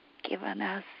that you've given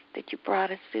us, that you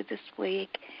brought us through this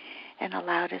week and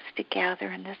allowed us to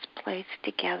gather in this place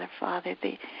together, Father,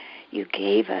 that you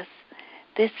gave us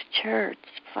this church,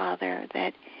 Father,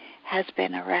 that has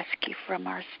been a rescue from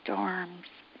our storms.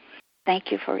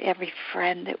 Thank you for every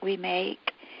friend that we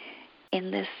make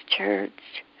in this church.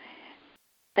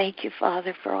 Thank you,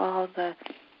 Father, for all the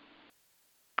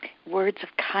words of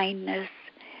kindness,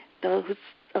 those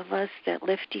of us that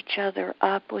lift each other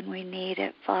up when we need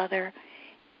it, Father.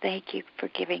 Thank you for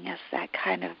giving us that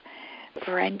kind of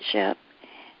friendship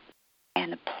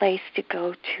and a place to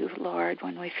go to, Lord,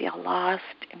 when we feel lost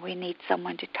and we need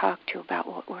someone to talk to about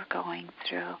what we're going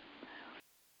through.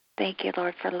 Thank you,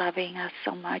 Lord, for loving us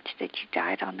so much that you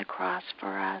died on the cross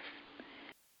for us.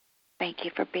 Thank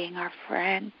you for being our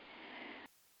friend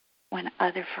when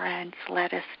other friends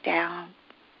let us down.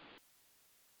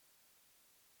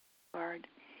 Lord,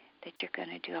 that you're going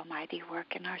to do a mighty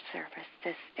work in our service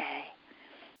this day.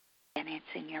 And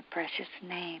it's in your precious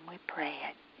name we pray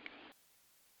it.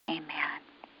 Amen.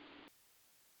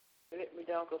 Let me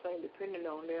down because I'm depending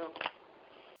on them.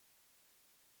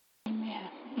 Amen.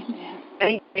 Amen.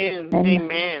 Amen.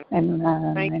 Amen. Amen.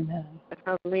 Amen. Thank Amen. you,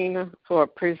 Helena, for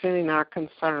presenting our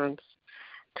concerns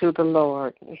to the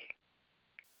Lord.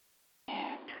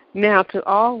 Now, to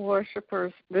all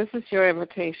worshipers, this is your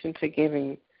invitation to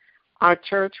giving. Our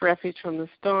church, Refuge from the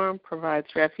Storm, provides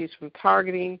refuge from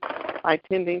targeting by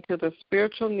tending to the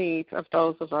spiritual needs of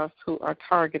those of us who are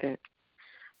targeted.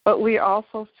 But we are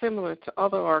also similar to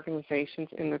other organizations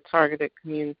in the targeted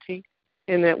community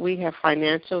in that we have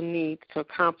financial needs to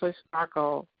accomplish our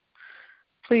goal.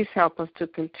 Please help us to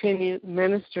continue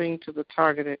ministering to the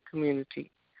targeted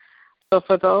community. So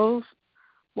for those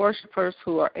worshipers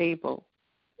who are able,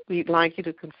 we'd like you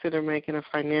to consider making a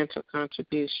financial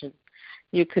contribution.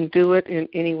 You can do it in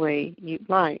any way you'd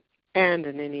like and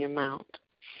in any amount.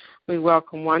 We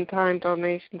welcome one-time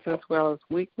donations as well as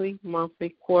weekly,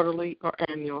 monthly, quarterly, or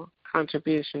annual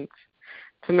contributions.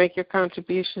 To make your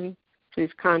contribution, please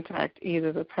contact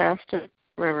either the pastor,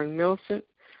 Reverend Millicent,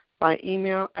 by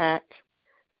email at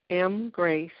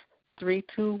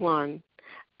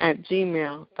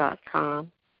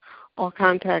mgrace321@gmail.com or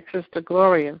contact Sister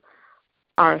Gloria,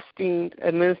 our esteemed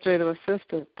administrative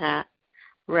assistant, at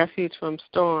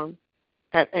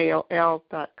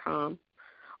refugefromstorm@aol.com,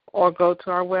 or go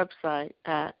to our website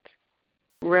at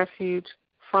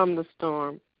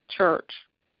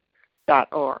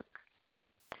refugefromthestormchurch.org.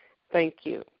 Thank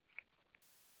you.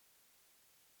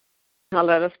 Now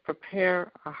let us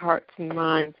prepare our hearts and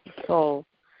minds and souls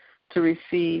to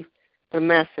receive the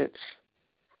message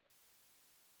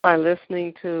by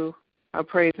listening to a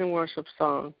praise and worship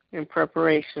song in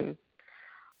preparation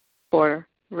for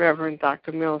Reverend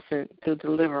Dr. Millicent to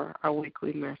deliver our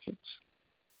weekly message.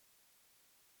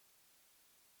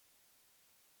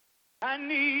 I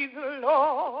need the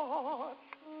Lord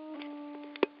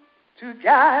to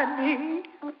guide me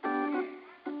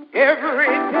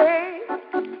every day.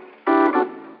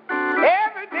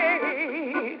 Every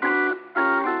day, as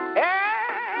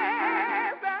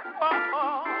I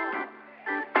walk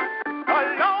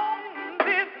along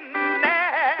this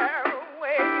narrow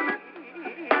way.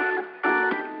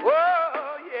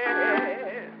 Oh,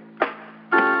 yes.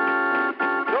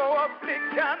 Though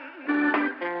affliction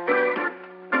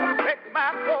affect my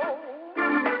soul,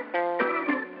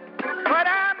 but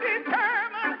I'm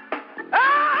determined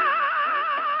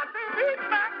to reach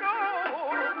my goal.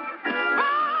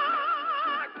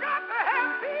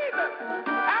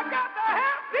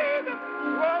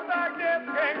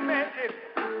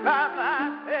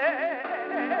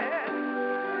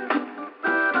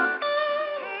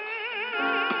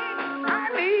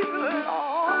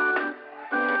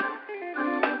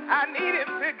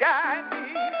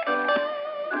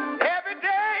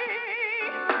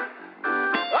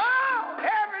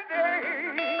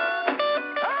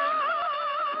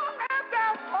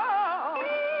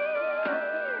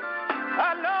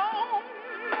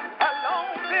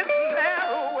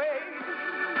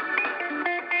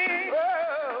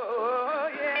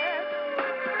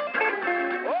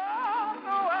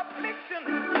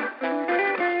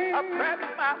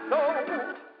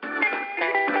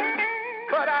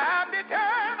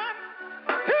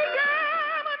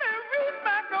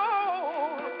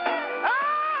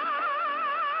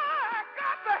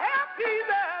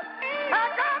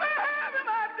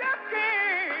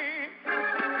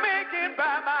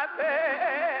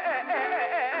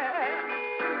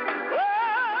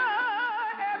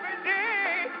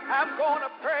 gonna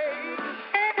pray,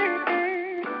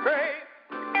 pray,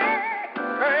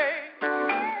 pray,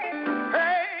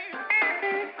 pray,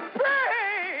 pray,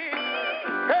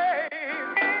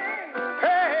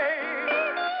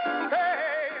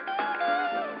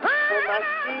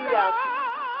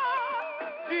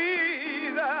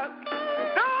 Jesus,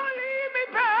 don't leave me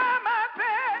by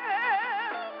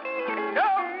myself. No,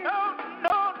 no,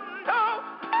 no, no.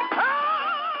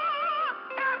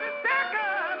 Every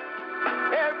second,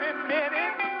 every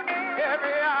minute,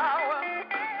 every hour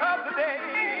of the day,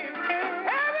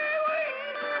 every week,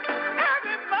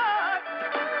 every month,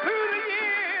 through the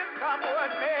years, come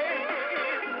what may.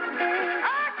 I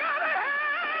gotta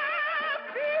have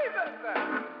Jesus,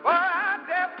 for I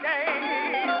just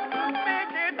can't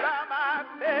make it by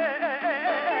myself.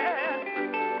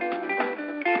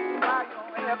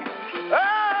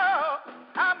 Oh,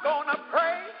 I'm gonna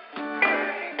pray,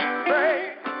 pray,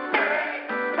 pray,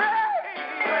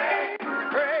 pray,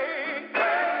 pray,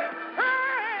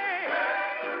 pray,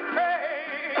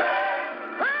 pray.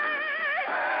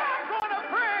 I'm gonna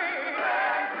pray,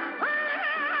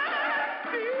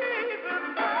 Jesus,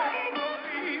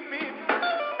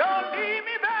 don't leave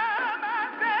me by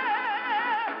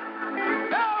myself.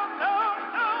 No, no,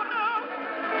 no, no.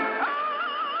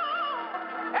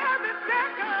 Oh, every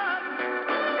second,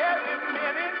 every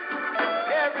minute,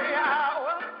 every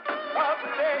hour of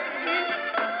the day,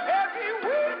 every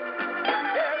week,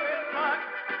 every month,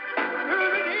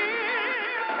 through the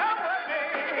years, come what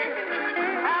may,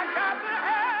 I got to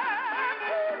have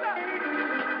Jesus.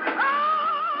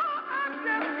 Oh, I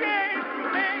just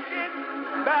can't make it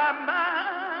by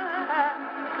myself.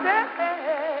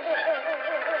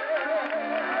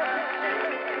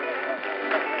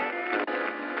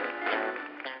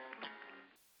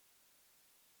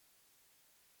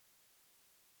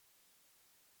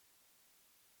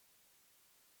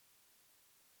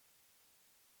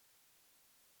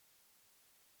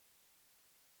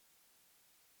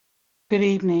 Good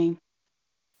evening.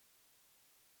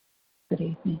 Good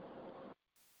evening.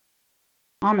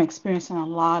 I'm experiencing a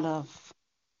lot of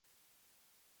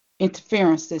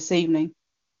interference this evening.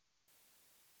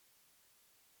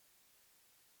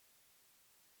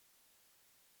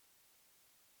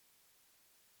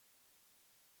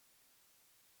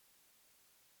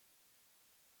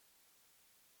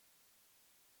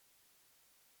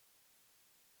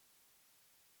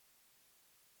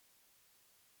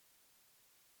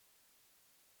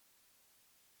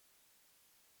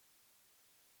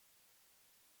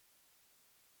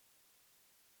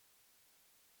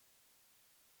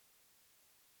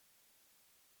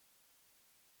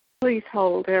 Please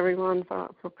hold everyone for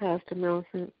Pastor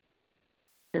Millicent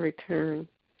to return.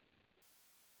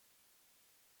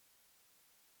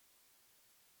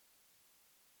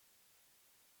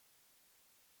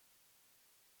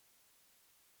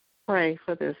 Pray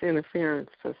for this interference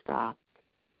to stop.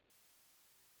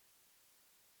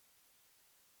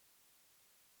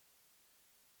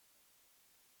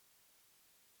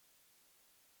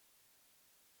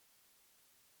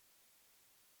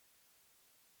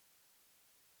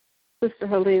 Sister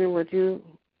Helena, would you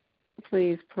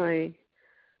please play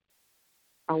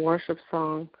a worship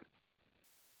song?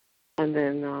 And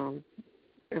then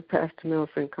if Pastor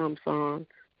Millicent comes on,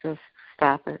 just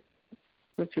stop it.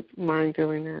 Would you mind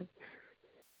doing that?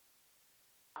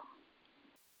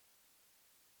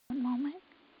 One moment.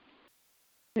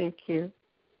 Thank you.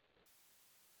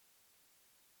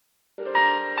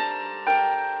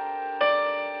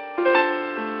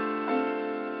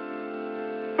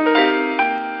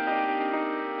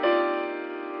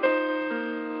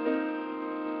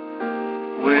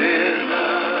 When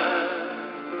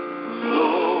I'm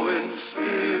low in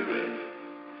spirit,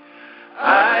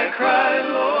 I cry,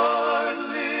 Lord,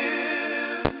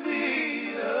 lift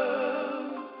me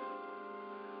up.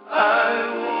 I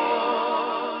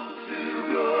want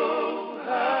to go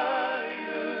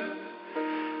higher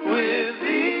with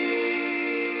thee.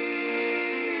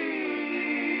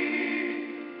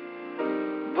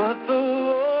 But the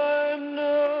Lord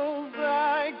knows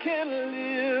I can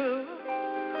live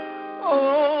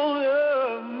on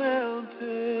a mountain.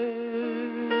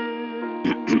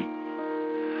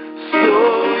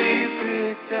 So he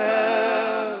picked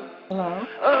out Hello?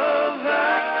 a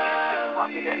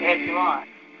valley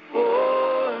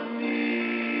for me.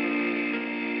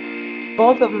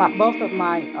 Both of my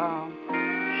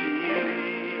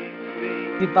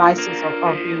devices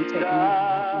are being taken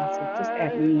right now, so just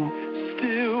add me in.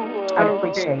 I'd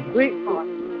appreciate it.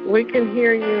 We can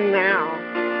hear you now.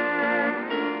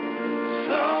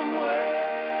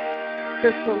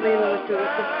 Sister Lena, would you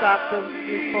stop the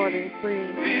recording,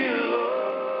 please?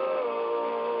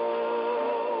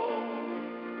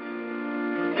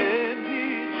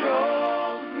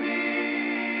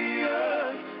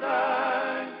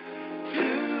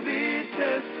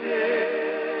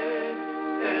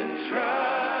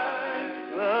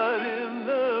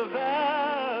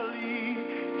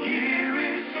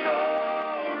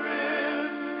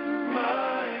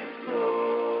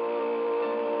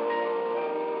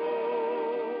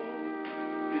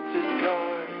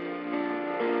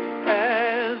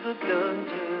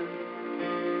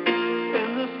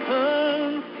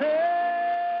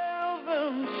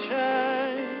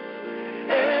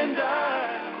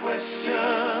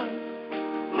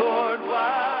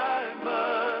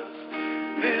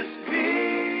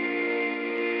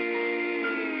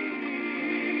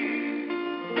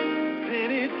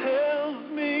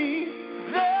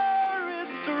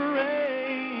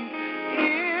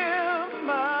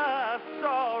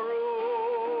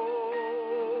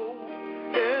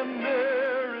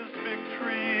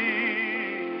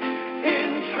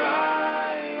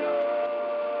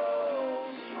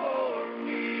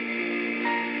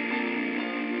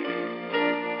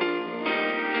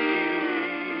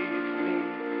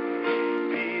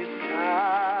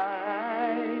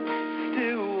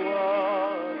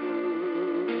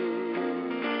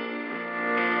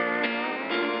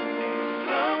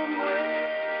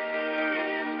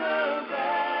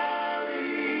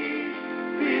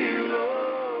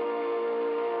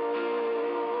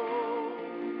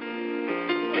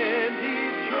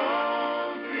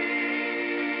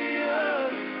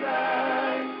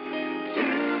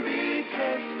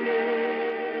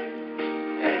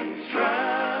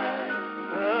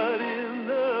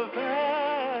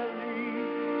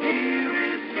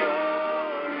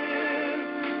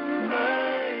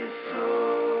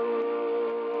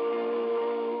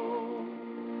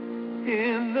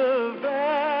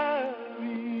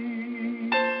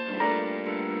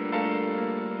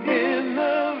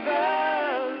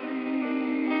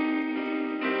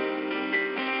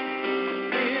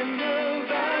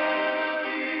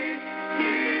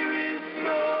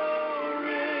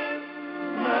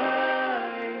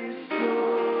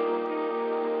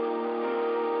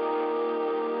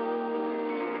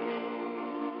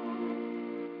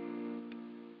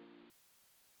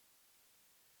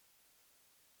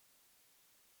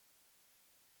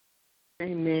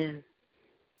 Amen.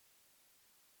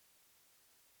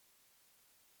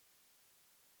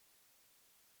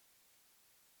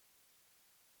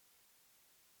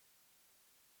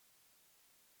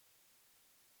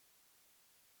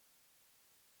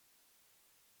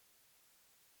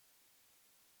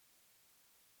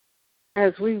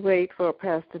 As we wait for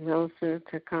Pastor Millicent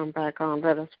to come back on,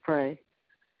 let us pray.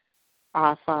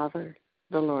 Our Father,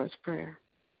 the Lord's Prayer.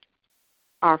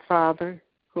 Our Father,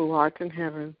 who art in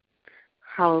heaven,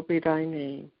 hallowed be thy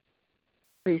name.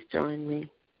 Please join me.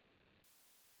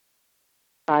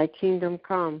 Thy kingdom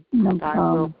come, thy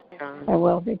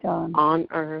will be done on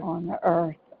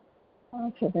earth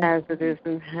as it is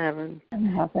in heaven.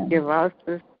 Give us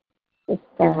this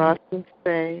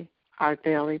day our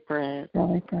daily bread.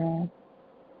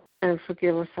 And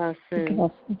forgive us our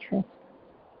sins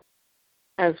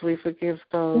as we forgive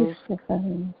those who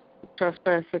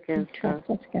trespass against us.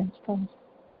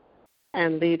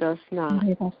 And lead us not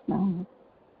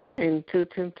into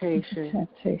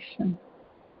temptation,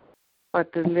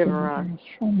 but deliver us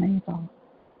from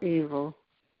evil.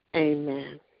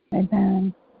 Amen.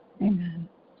 Amen. Amen.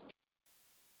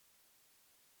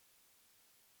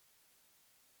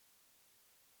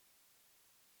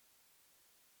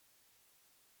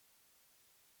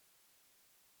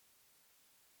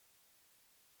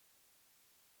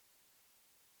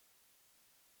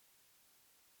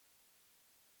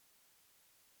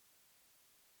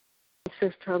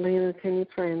 Sister Alina, can you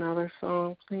play another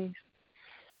song, please?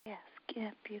 Yes,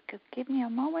 if you could give me a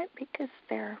moment because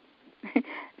they're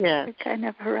they're kind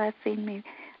of harassing me.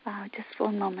 Just for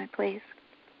a moment, please.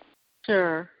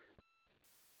 Sure.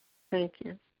 Thank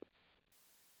you.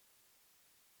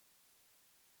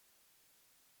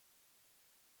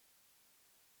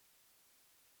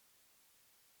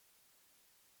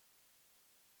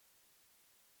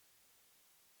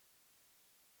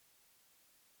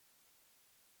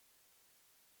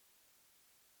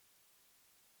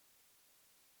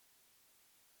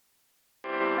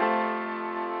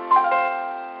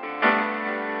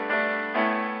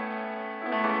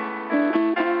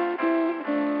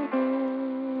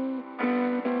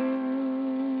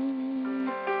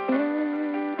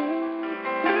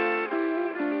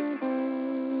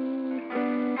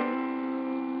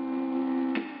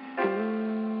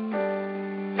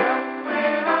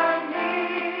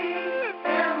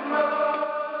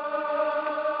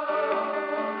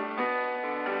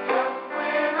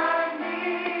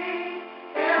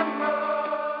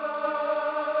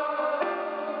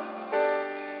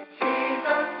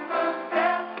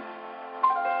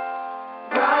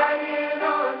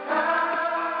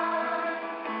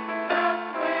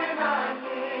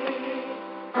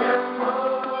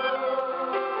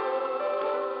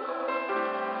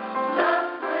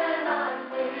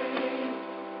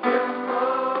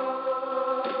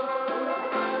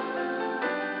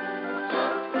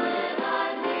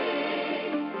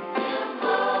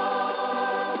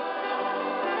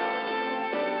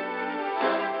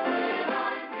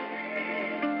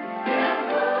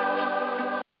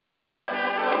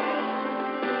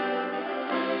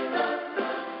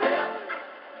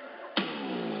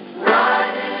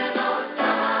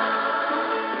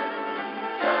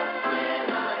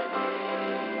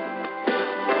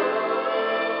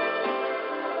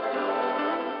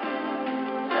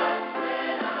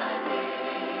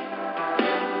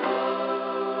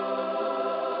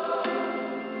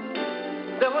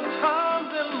 There were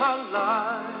times in my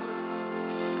life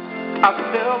I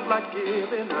felt like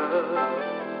giving up,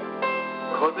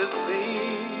 'cause it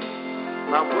seemed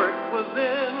my work was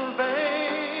in vain.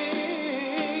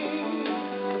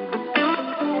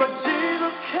 But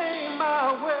Jesus came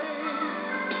my way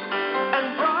and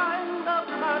brightened up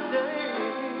my day.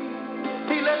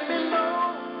 He let me know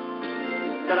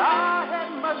that I had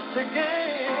much to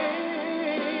gain,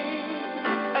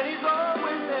 and He's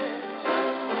always there.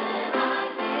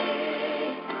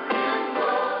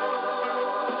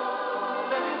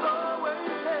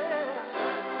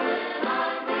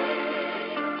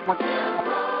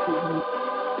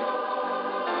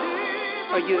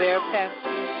 Are you there, Pastor?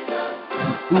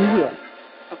 I'm here.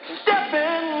 Okay. Step in.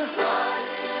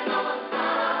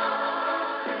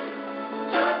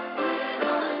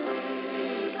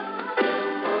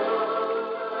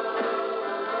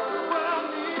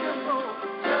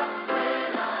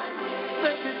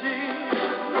 Thank you, Jesus.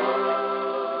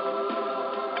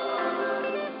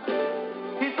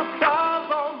 He supplies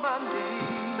all my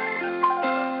needs,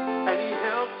 and He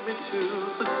helps me to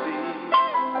succeed.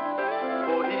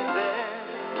 For He's there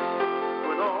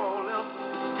when all else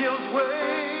gives way.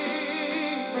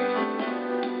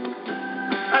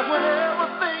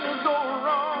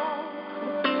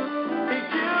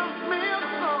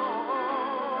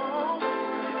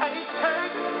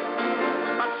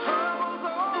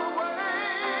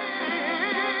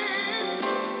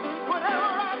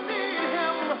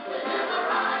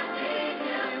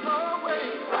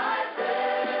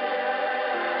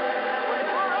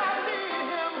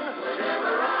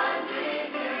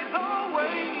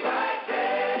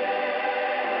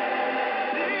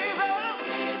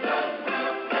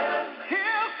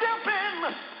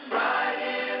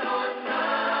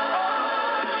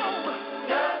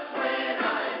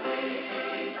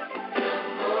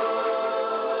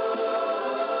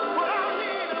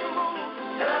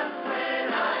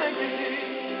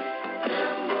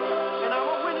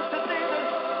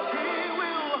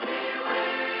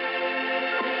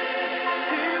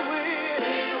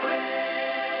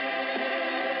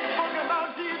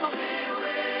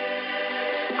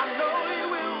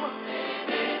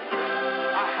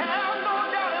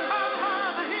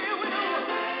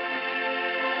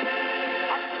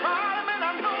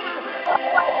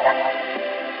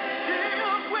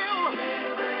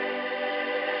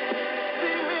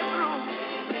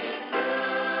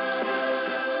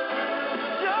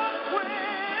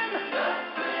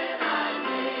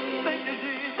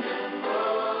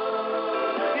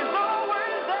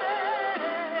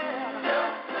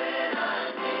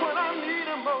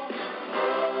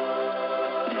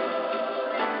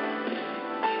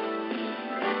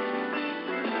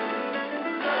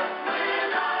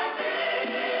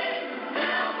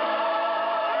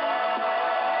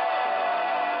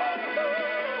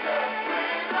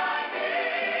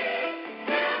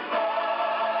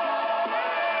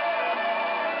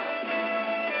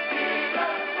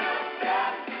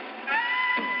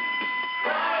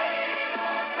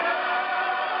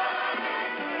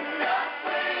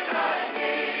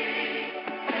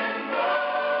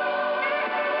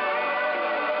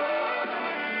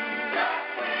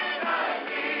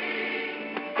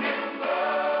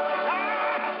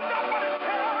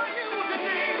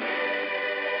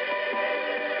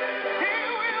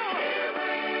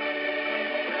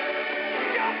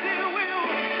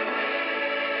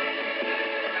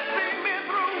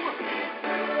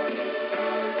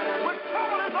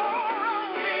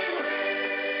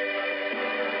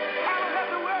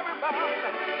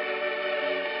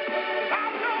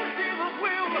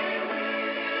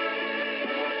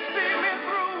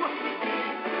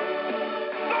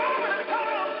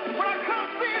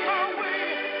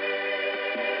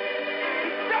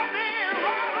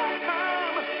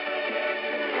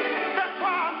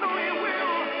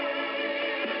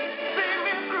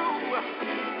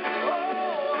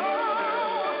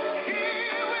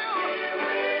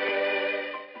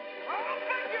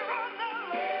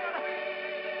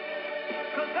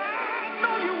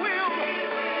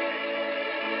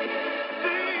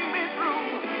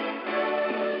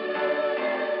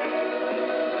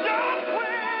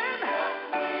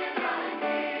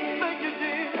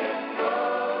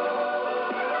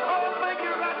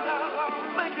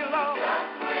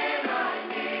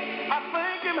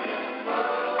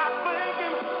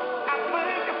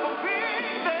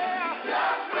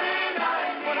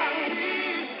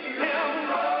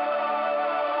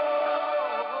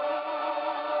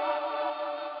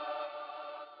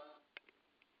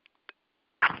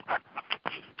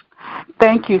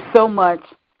 Thank you so much,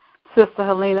 Sister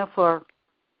Helena, for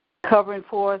covering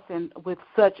for us and with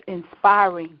such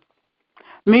inspiring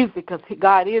music, because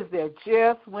God is there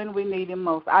just when we need him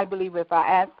most. I believe if I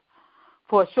ask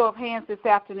for a show of hands this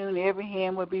afternoon, every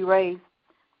hand will be raised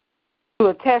to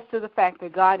attest to the fact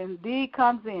that God indeed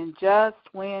comes in just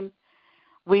when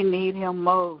we need him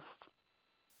most.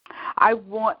 I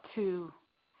want to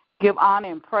give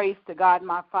honor and praise to God,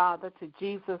 my Father, to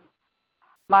Jesus,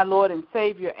 my Lord and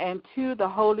Savior, and to the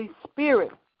Holy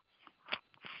Spirit.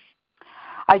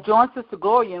 I join Sister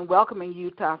Gloria in welcoming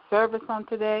you to our service on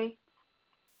today.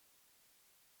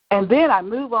 And then I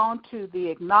move on to the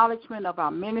acknowledgement of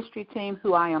our ministry team,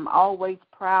 who I am always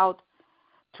proud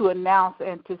to announce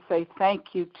and to say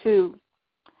thank you to.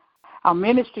 Our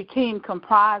ministry team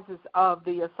comprises of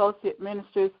the associate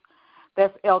ministers.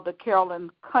 That's Elder Carolyn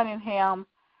Cunningham,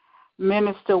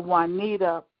 Minister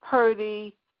Juanita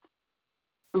Purdy,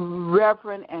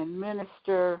 Reverend and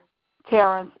Minister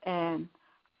Terrence and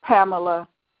Pamela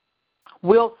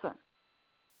Wilson.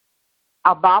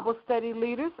 Our Bible study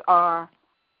leaders are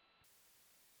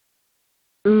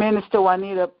Minister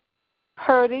Juanita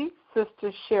Purdy,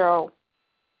 Sister Cheryl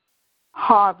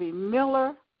Harvey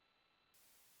Miller,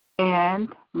 and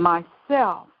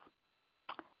myself.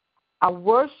 Our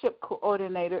worship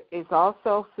coordinator is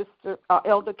also Sister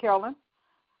Elder Carolyn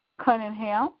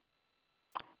Cunningham.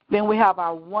 Then we have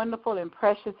our wonderful and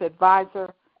precious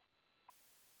advisor,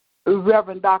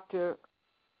 Reverend Dr.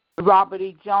 Robert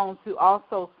E. Jones, who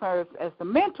also serves as the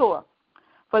mentor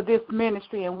for this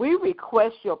ministry. And we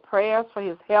request your prayers for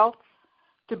his health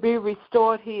to be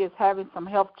restored. He is having some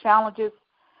health challenges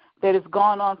that has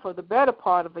gone on for the better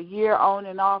part of a year, on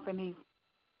and off, and he's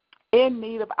in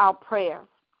need of our prayers.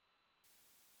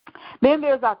 Then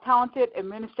there's our talented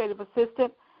administrative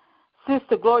assistant,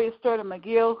 Sister Gloria Sturdy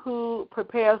McGill, who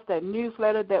prepares that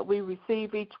newsletter that we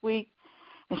receive each week,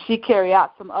 and she carries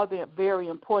out some other very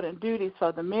important duties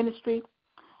for the ministry,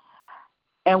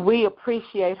 and we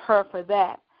appreciate her for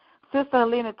that. Sister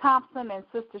Helena Thompson and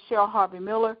Sister Cheryl Harvey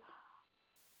Miller.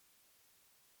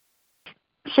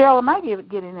 Cheryl, am I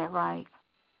getting that right?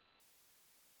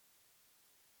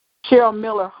 Cheryl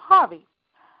Miller Harvey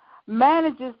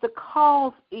manages the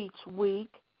calls each week.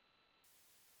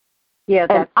 Yeah,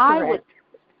 that's correct.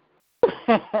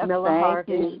 Miller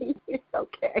Harvey.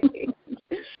 Okay.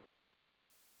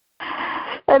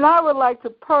 And I would like to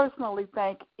personally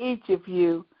thank each of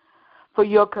you for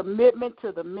your commitment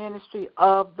to the ministry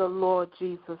of the Lord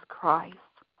Jesus Christ.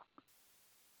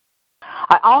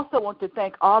 I also want to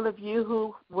thank all of you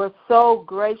who were so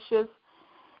gracious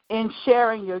in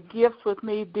sharing your gifts with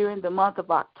me during the month of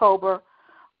October,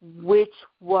 which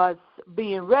was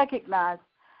being recognized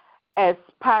as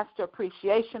Pastor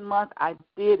Appreciation Month. I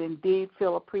did indeed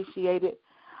feel appreciated.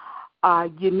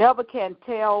 You never can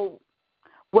tell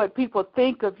what people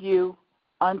think of you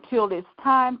until it's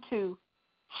time to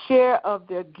share of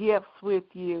their gifts with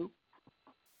you.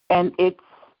 And it's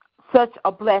such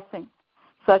a blessing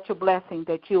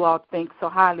that you all think so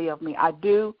highly of me. I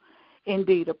do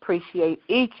indeed appreciate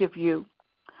each of you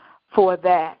for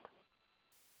that.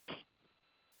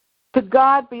 To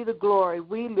God be the glory.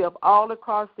 We live all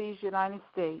across these United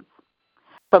States,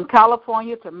 from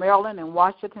California to Maryland and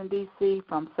Washington, D.C.,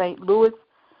 from St. Louis,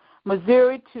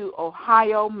 Missouri to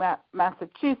Ohio,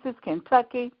 Massachusetts,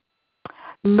 Kentucky,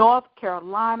 North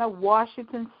Carolina,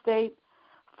 Washington State,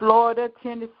 Florida,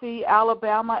 Tennessee,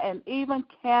 Alabama, and even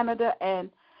Canada and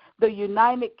the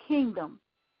United Kingdom.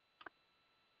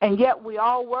 And yet we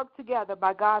all work together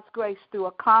by God's grace through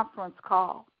a conference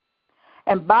call.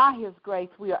 And by His grace,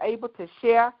 we are able to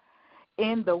share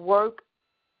in the work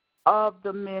of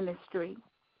the ministry.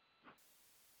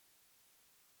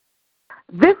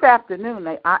 This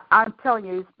afternoon, I'm telling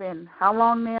you, it's been how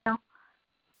long now?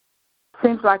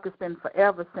 Seems like it's been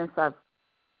forever since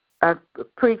I've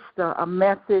preached a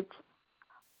message.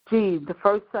 The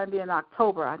first Sunday in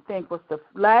October, I think, was the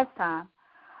last time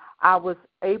I was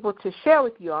able to share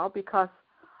with you all because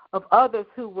of others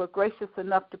who were gracious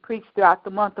enough to preach throughout the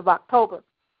month of October.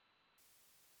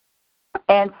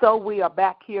 And so we are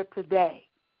back here today,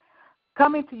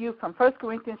 coming to you from 1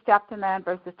 Corinthians chapter 9,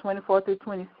 verses 24 through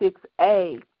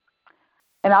 26a.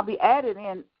 And I'll be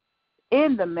adding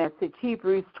in the message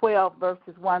Hebrews 12,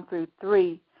 verses 1 through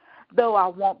 3, though I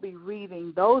won't be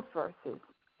reading those verses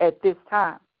at this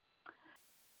time.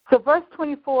 So verse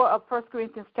 24 of 1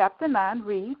 Corinthians chapter 9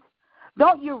 reads,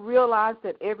 "Don't you realize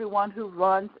that everyone who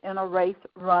runs in a race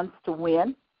runs to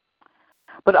win?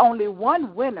 But only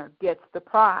one winner gets the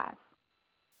prize.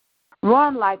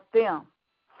 Run like them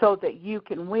so that you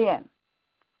can win.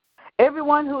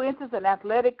 Everyone who enters an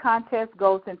athletic contest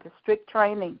goes into strict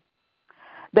training.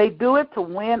 They do it to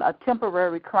win a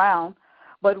temporary crown,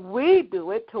 but we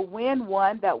do it to win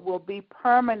one that will be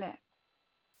permanent."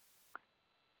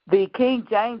 The King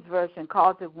James Version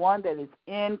calls it one that is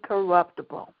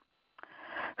incorruptible.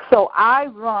 "So I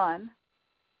run,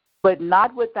 but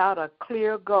not without a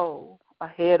clear goal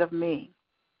ahead of me."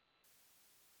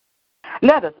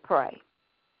 Let us pray.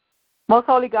 Most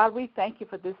holy God, we thank you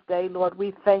for this day, Lord.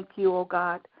 We thank you, oh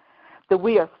God, that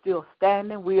we are still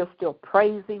standing, we are still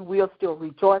praising, we are still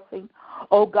rejoicing.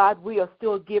 Oh God, we are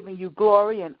still giving you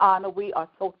glory and honor. We are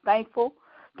so thankful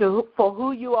for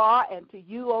who you are and to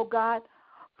you, oh God,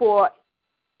 for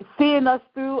seeing us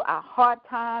through our hard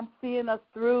times, seeing us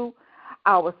through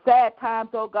our sad times,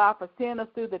 oh God, for seeing us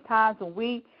through the times when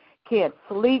we can't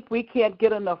sleep, we can't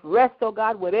get enough rest, oh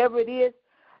God, whatever it is,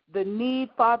 the need,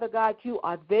 Father God, you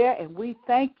are there, and we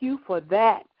thank you for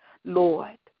that,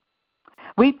 Lord.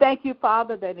 We thank you,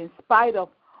 Father, that in spite of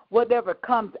whatever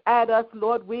comes at us,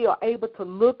 Lord, we are able to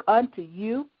look unto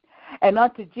you and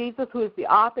unto Jesus, who is the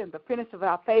author and the finisher of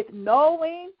our faith,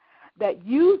 knowing that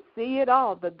you see it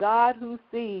all, the God who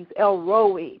sees, El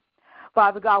Roi.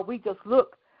 Father God, we just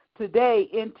look today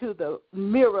into the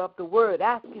mirror of the word,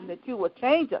 asking that you will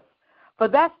change us. For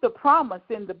that's the promise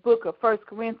in the book of 1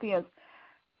 Corinthians,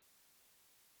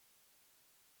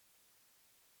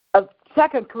 of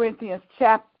 2 Corinthians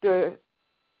chapter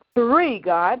 3,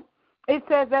 God. It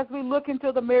says, as we look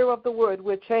into the mirror of the word,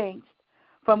 we're changed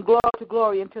from glory to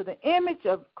glory into the image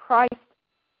of Christ,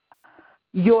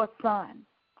 your Son.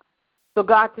 So,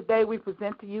 God, today we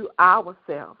present to you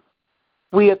ourselves.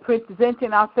 We are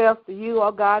presenting ourselves to you,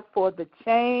 oh God, for the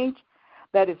change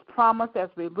that is promised as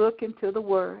we look into the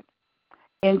word.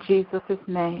 In Jesus'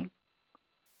 name,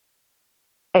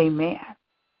 amen.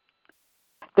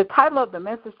 The title of the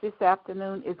message this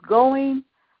afternoon is Going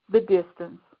the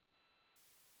Distance.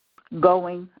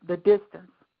 Going the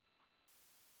distance.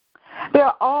 There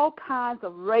are all kinds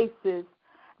of races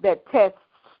that test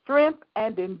strength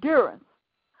and endurance,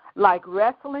 like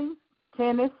wrestling,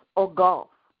 tennis, or golf.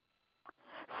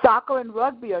 Soccer and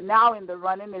rugby are now in the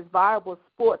running as viable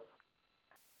sports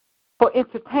for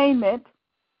entertainment.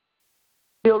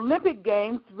 The Olympic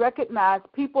Games recognize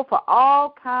people for all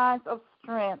kinds of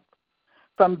strength,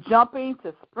 from jumping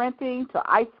to sprinting to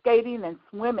ice skating and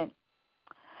swimming.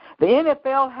 The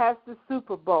NFL has the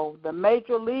Super Bowl. The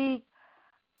Major League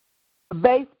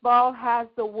Baseball has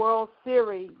the World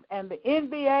Series. And the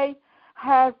NBA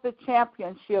has the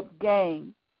championship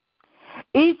game.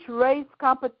 Each race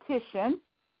competition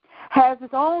has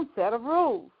its own set of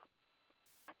rules.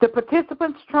 The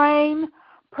participants train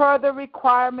per the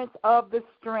requirements of the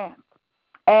strength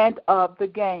and of the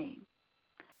game.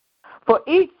 For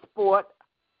each sport,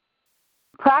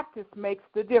 practice makes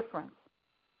the difference.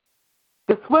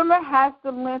 The swimmer has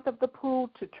the length of the pool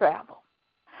to travel.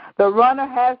 The runner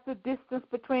has the distance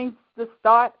between the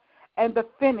start and the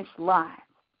finish line.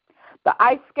 The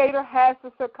ice skater has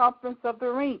the circumference of the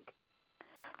rink.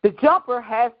 The jumper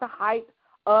has the height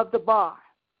of the bar.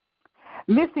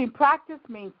 Missing practice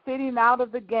means sitting out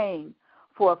of the game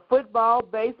for a football,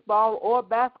 baseball, or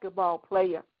basketball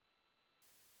player.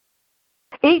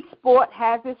 Each sport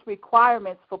has its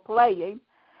requirements for playing,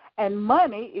 and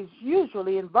money is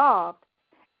usually involved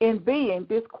in being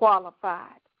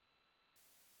disqualified.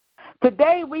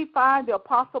 Today we find the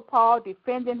Apostle Paul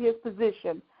defending his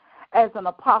position as an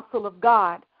apostle of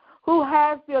God who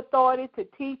has the authority to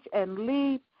teach and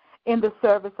lead in the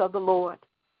service of the Lord.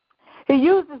 He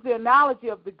uses the analogy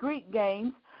of the Greek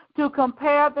games to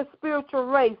compare the spiritual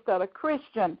race that a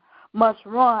Christian must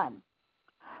run.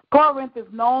 Corinth is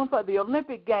known for the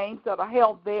Olympic Games that are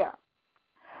held there.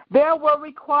 There were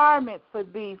requirements for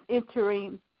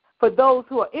those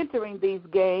who are entering these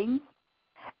games.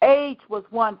 Age was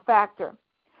one factor.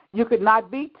 You could not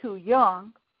be too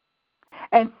young.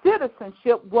 And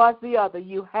citizenship was the other.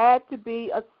 You had to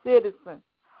be a citizen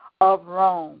of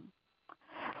Rome.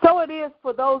 So it is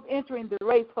for those entering the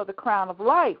race for the crown of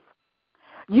life.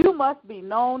 You must be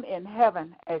known in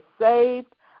heaven as saved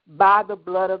by the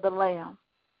blood of the Lamb.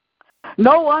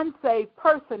 No unsaved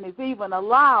person is even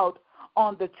allowed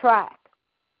on the track.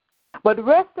 But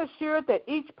rest assured that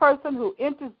each person who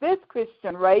enters this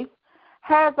Christian race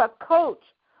has a coach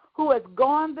who has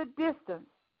gone the distance.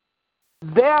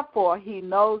 Therefore, he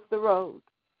knows the road.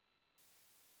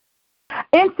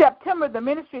 In September, the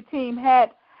ministry team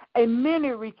had a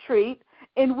mini retreat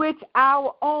in which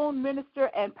our own minister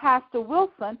and Pastor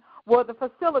Wilson were the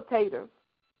facilitators.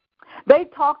 They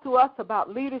talked to us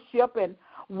about leadership and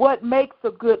what makes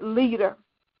a good leader.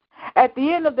 At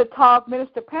the end of the talk,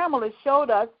 Minister Pamela showed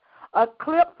us a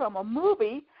clip from a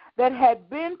movie that had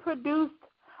been produced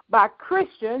by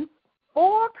Christians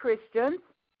for Christians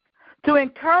to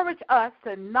encourage us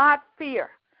to not fear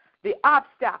the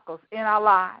obstacles in our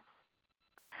lives.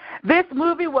 This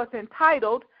movie was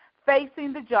entitled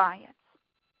Facing the Giants.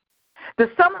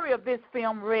 The summary of this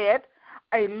film read,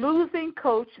 a losing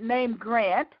coach named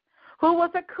Grant, who was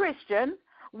a Christian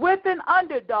with an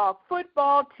underdog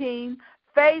football team,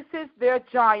 faces their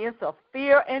giants of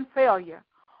fear and failure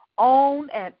on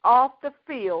and off the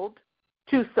field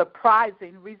to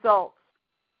surprising results.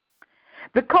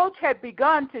 The coach had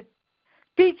begun to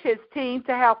teach his team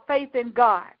to have faith in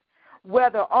God,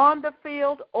 whether on the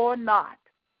field or not.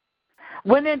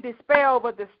 When in despair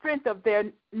over the strength of their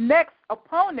next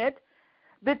opponent,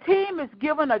 the team is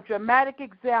given a dramatic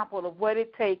example of what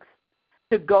it takes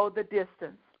to go the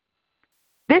distance.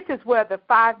 This is where the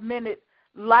 5-minute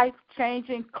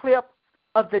life-changing clip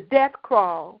of the death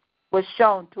crawl was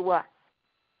shown to us.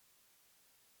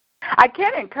 I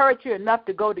can't encourage you enough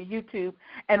to go to YouTube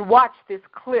and watch this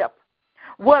clip.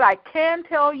 What I can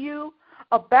tell you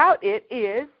about it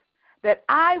is that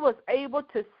I was able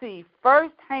to see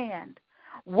firsthand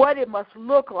what it must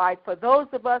look like for those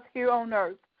of us here on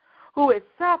earth who is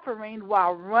suffering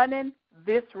while running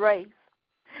this race.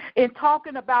 In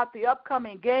talking about the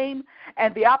upcoming game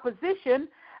and the opposition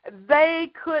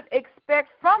they could expect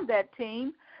from that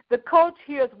team, the coach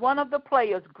hears one of the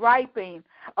players griping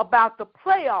about the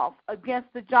playoff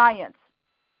against the Giants.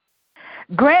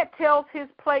 Grant tells his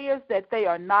players that they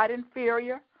are not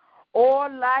inferior or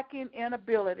lacking in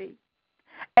ability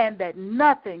and that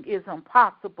nothing is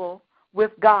impossible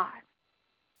with God.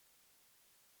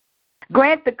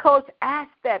 Grant, the coach,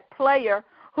 asked that player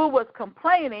who was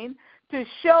complaining to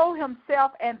show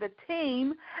himself and the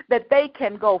team that they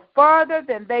can go further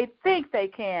than they think they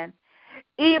can,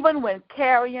 even when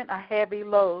carrying a heavy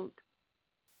load.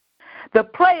 The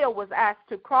player was asked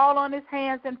to crawl on his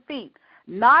hands and feet,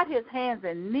 not his hands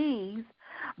and knees,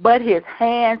 but his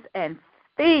hands and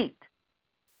feet,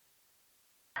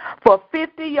 for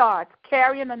 50 yards,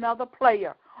 carrying another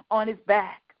player on his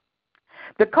back.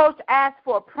 The coach asked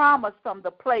for a promise from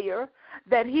the player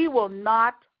that he will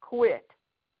not quit.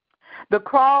 The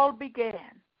crawl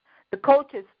began. The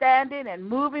coach is standing and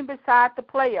moving beside the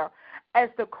player. As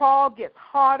the crawl gets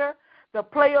harder, the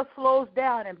player slows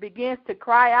down and begins to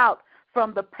cry out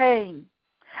from the pain.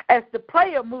 As the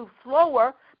player moves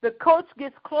slower, the coach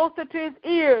gets closer to his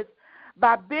ears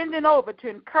by bending over to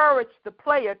encourage the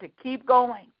player to keep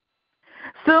going.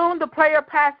 Soon the player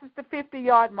passes the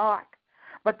 50-yard mark,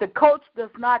 but the coach does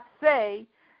not say,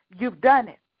 "You've done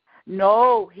it."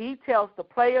 No, he tells the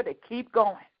player to keep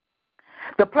going.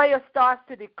 The player starts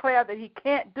to declare that he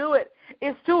can't do it.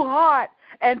 It's too hard.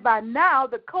 And by now,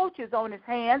 the coach is on his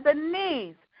hands and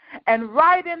knees and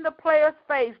right in the player's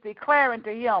face, declaring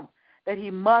to him that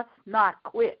he must not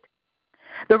quit.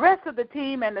 The rest of the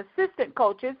team and assistant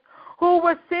coaches who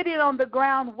were sitting on the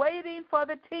ground waiting for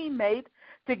the teammate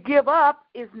to give up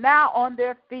is now on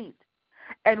their feet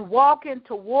and walking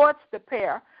towards the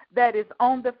pair that is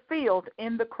on the field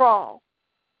in the crawl.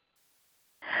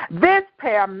 This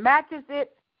pair makes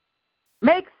it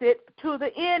to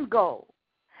the end goal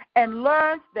and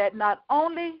learns that not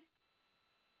only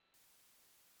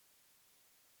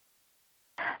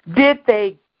did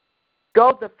they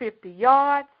go the 50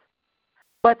 yards,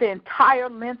 but the entire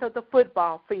length of the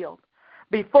football field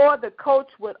before the coach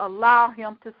would allow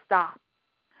him to stop.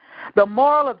 The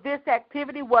moral of this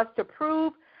activity was to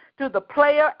prove to the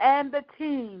player and the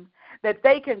team that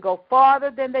they can go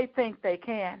farther than they think they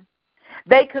can.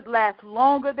 They could last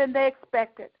longer than they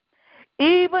expected,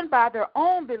 even by their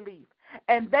own belief,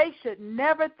 and they should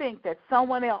never think that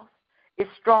someone else is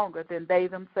stronger than they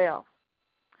themselves.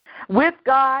 With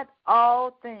God,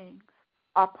 all things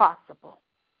are possible.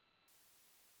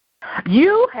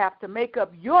 You have to make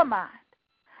up your mind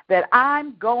that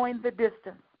I'm going the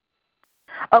distance.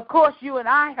 Of course, you and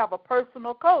I have a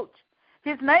personal coach.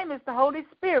 His name is the Holy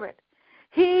Spirit.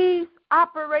 He's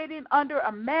operating under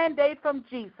a mandate from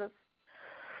Jesus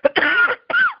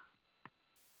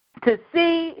to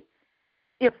see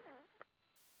if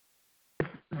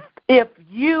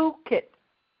you can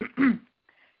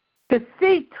to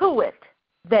see to it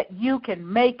that you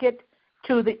can make it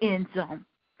to the end zone.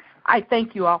 I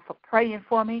thank you all for praying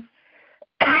for me.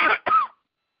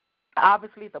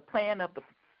 Obviously, the plan of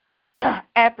the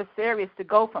adversary is to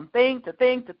go from thing to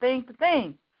thing to thing to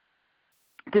thing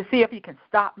to see if he can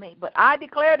stop me. But I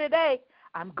declare today,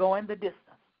 I'm going the distance.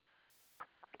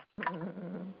 Amen,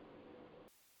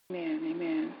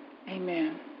 amen,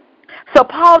 amen. So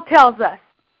Paul tells us,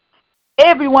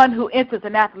 everyone who enters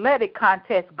an athletic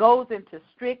contest goes into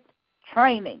strict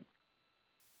training.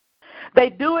 They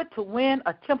do it to win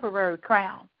a temporary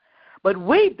crown, but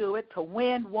we do it to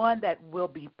win one that will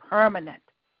be permanent.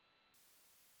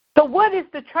 So what is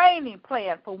the training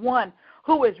plan for one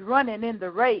who is running in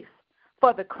the race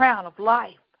for the crown of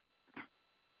life?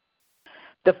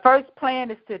 The first plan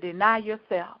is to deny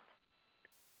yourself.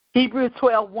 Hebrews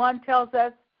 12:1 tells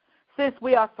us, since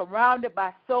we are surrounded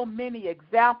by so many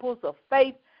examples of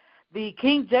faith, the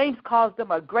King James calls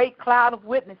them a great cloud of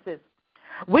witnesses.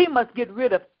 We must get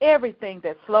rid of everything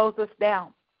that slows us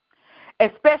down,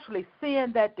 especially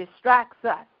sin that distracts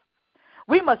us.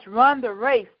 We must run the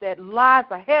race that lies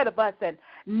ahead of us and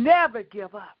never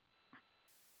give up.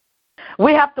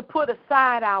 We have to put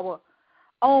aside our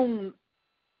own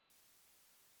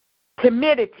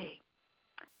timidity.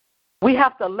 We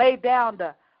have to lay down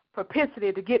the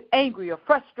propensity to get angry or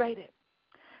frustrated.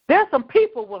 There are some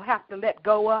people we'll have to let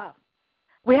go of.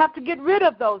 We have to get rid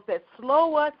of those that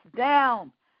slow us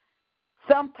down.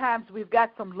 Sometimes we've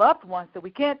got some loved ones that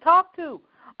we can't talk to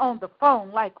on the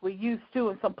phone like we used to,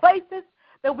 in some places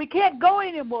that we can't go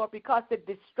anymore because it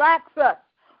distracts us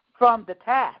from the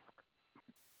task.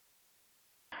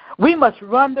 We must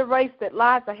run the race that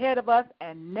lies ahead of us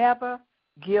and never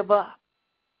give up.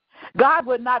 God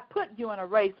would not put you in a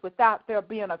race without there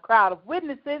being a crowd of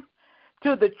witnesses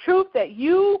to the truth that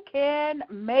you can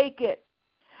make it.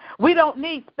 We don't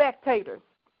need spectators,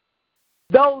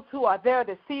 those who are there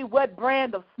to see what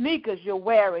brand of sneakers you're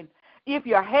wearing, if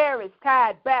your hair is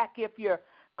tied back, if your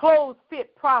clothes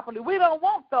fit properly. We don't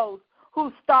want those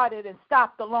who started and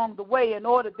stopped along the way in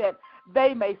order that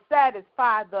they may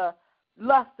satisfy the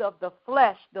lust of the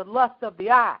flesh, the lust of the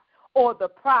eye, or the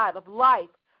pride of life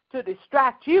to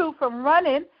distract you from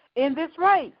running in this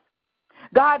race.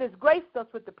 God has graced us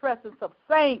with the presence of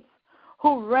saints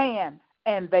who ran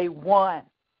and they won.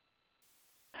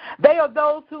 They are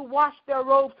those who washed their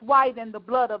robes white in the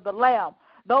blood of the Lamb,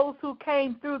 those who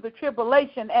came through the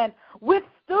tribulation and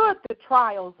withstood the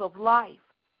trials of life.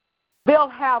 They'll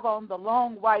have on the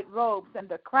long white robes and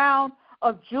the crown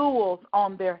of jewels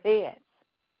on their heads.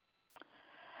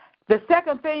 The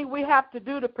second thing we have to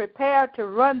do to prepare to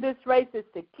run this race is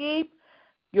to keep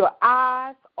your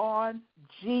eyes on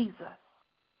Jesus.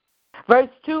 Verse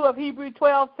 2 of Hebrews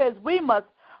 12 says we must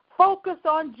focus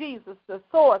on Jesus, the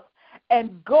source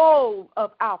and goal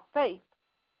of our faith.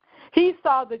 He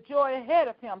saw the joy ahead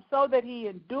of him so that he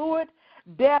endured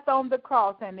death on the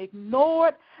cross and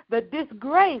ignored the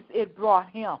disgrace it brought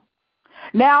him.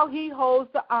 Now he holds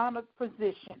the honored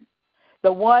position.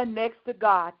 the one next to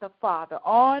God the Father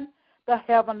on the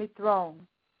heavenly throne.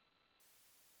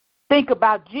 Think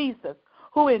about Jesus,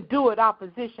 who endured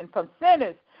opposition from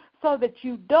sinners so that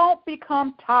you don't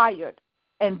become tired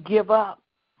and give up.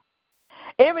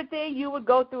 Everything you would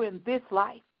go through in this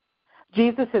life,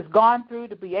 Jesus has gone through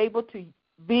to be able to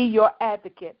be your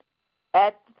advocate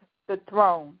at the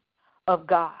throne of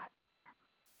God.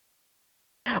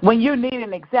 When you need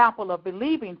an example of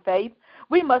believing faith,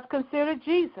 we must consider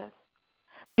Jesus.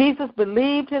 Jesus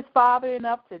believed his Father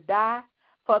enough to die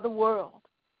for the world,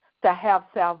 to have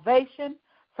salvation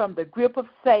from the grip of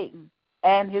Satan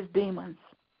and his demons.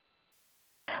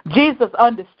 Jesus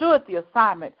understood the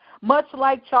assignment, much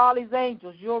like Charlie's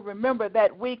Angels. You'll remember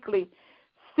that weekly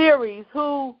series,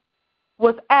 who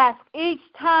was asked each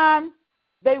time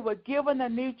they were given a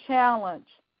new challenge,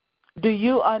 do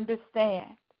you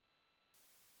understand?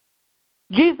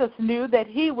 Jesus knew that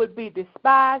he would be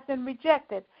despised and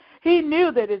rejected. He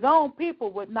knew that his own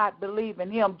people would not believe in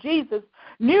him. Jesus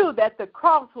knew that the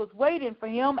cross was waiting for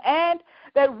him, and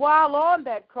that while on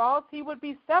that cross he would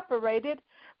be separated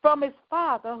from his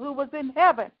Father who was in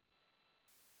heaven.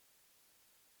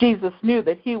 Jesus knew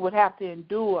that he would have to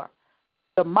endure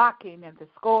the mocking and the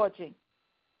scourging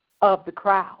of the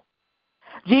crowd.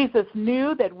 Jesus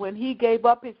knew that when he gave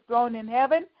up his throne in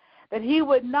heaven, that he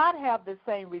would not have the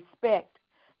same respect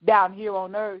down here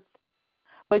on earth.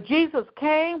 But Jesus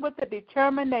came with the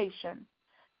determination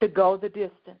to go the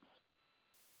distance.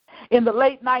 In the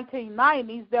late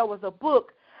 1990s, there was a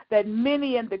book that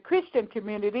many in the Christian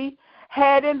community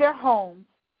had in their homes.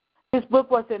 This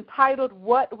book was entitled,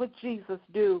 What Would Jesus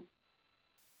Do?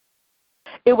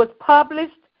 It was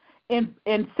published in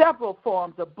several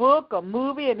forms, a book, a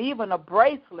movie, and even a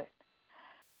bracelet.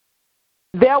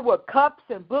 There were cups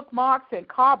and bookmarks and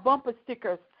car bumper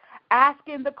stickers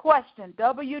asking the question,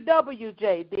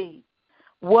 WWJD,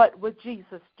 what would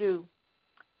Jesus do?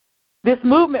 This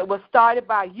movement was started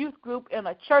by a youth group in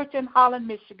a church in Holland,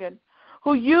 Michigan,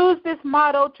 who used this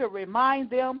motto to remind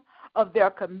them of their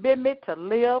commitment to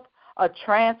live a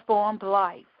transformed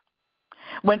life.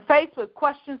 When faced with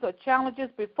questions or challenges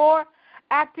before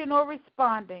acting or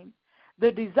responding,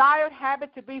 the desired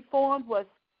habit to be formed was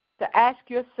to ask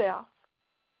yourself,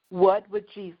 what would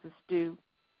Jesus do?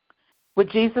 Would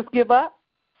Jesus give up,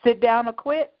 sit down, or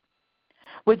quit?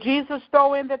 Would Jesus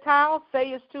throw in the towel, say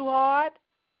it's too hard,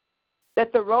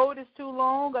 that the road is too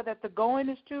long, or that the going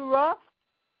is too rough?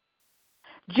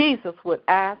 Jesus would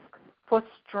ask for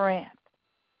strength.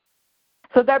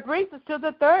 So that brings us to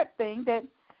the third thing that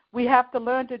we have to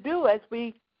learn to do as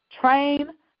we train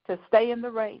to stay in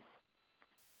the race,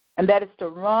 and that is to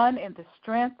run in the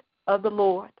strength of the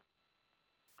Lord.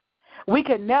 We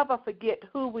can never forget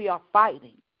who we are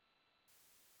fighting.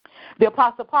 The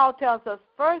Apostle Paul tells us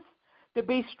first to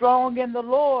be strong in the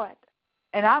Lord.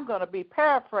 And I'm going to be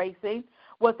paraphrasing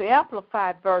what the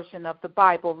Amplified Version of the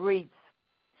Bible reads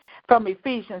from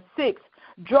Ephesians 6.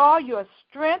 Draw your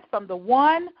strength from the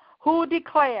one who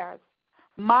declares,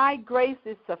 my grace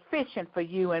is sufficient for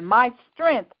you, and my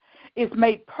strength is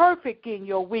made perfect in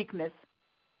your weakness.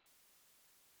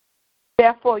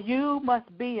 Therefore, you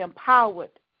must be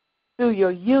empowered through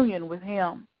your union with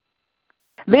him.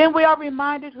 Then we are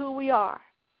reminded who we are,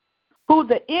 who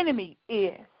the enemy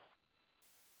is,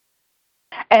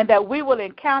 and that we will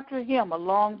encounter him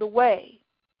along the way.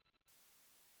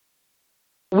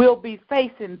 We'll be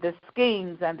facing the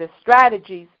schemes and the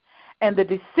strategies and the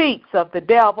deceits of the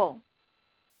devil.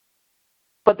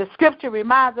 But the scripture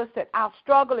reminds us that our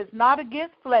struggle is not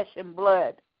against flesh and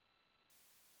blood,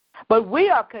 but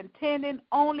we are contending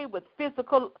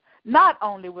not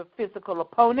only with physical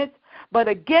opponents, but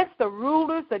against the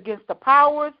rulers, against the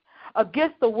powers,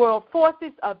 against the world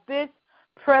forces of this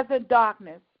present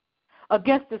darkness,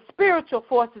 against the spiritual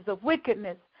forces of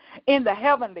wickedness in the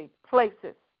heavenly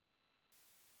places.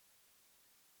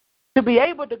 To be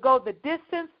able to go the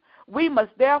distance, we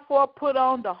must therefore put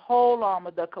on the whole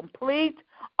armor, the complete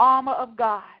armor of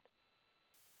God,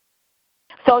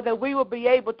 so that we will be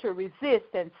able to resist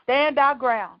and stand our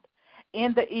ground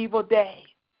in the evil day.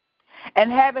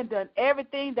 And having done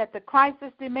everything that the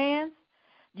crisis demands,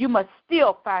 you must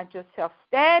still find yourself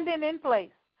standing in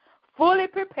place, fully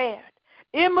prepared,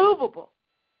 immovable,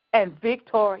 and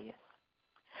victorious.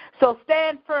 So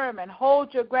stand firm and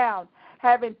hold your ground,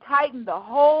 having tightened the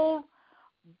whole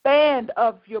band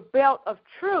of your belt of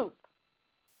truth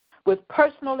with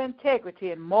personal integrity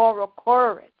and moral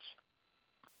courage.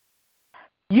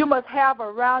 You must have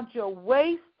around your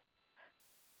waist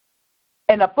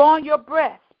and upon your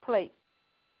breastplate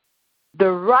the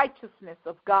righteousness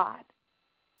of God.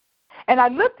 And I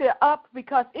looked it up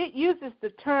because it uses the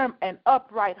term an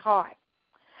upright heart.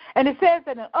 And it says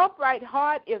that an upright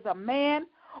heart is a man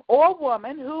or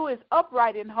woman who is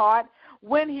upright in heart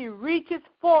when he reaches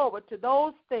forward to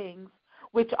those things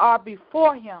which are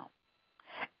before him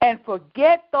and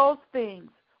forget those things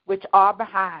which are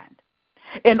behind,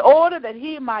 in order that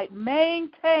he might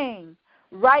maintain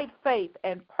right faith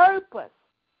and purpose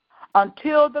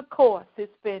until the course is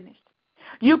finished.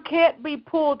 You can't be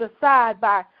pulled aside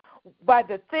by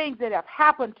the things that have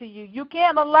happened to you. You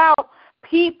can't allow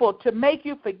people to make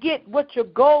you forget what your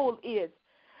goal is.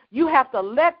 You have to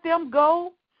let them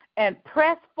go and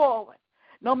press forward,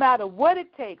 no matter what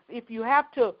it takes. If you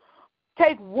have to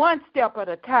take one step at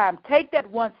a time, take that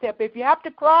one step. If you have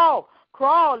to crawl,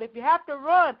 crawl. If you have to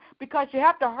run because you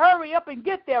have to hurry up and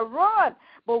get there, run.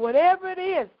 But whatever it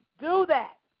is, do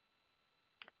that.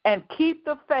 And keep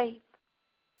the faith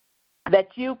that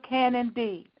you can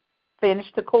indeed finish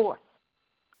the course.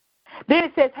 Then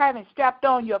it says, having strapped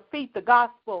on your feet the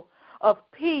gospel of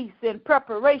peace in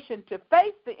preparation to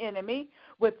face the enemy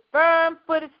with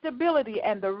firm-footed stability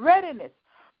and the readiness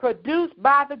produced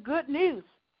by the good news.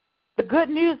 The good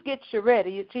news gets you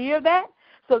ready. You hear that?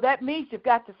 So that means you've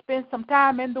got to spend some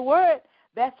time in the Word.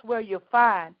 That's where you'll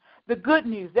find the good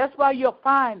news. That's where you'll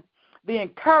find the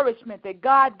encouragement that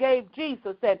God gave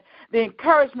Jesus and the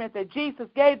encouragement that Jesus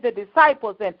gave the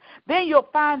disciples. And then you'll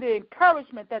find the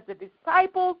encouragement that the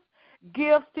disciples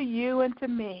gives to you and to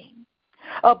me.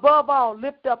 Above all,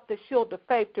 lift up the shield of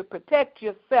faith to protect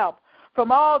yourself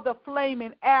from all the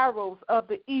flaming arrows of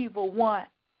the evil one.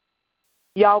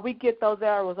 Y'all, we get those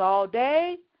arrows all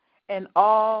day and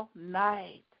all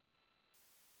night.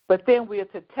 But then we are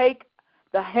to take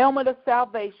the helmet of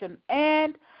salvation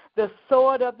and the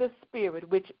sword of the Spirit,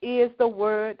 which is the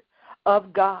Word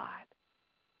of God.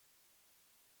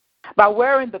 By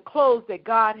wearing the clothes that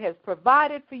God has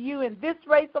provided for you in this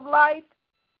race of life,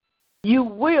 you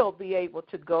will be able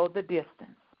to go the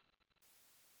distance.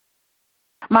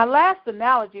 My last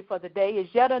analogy for the day is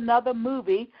yet another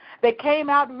movie that came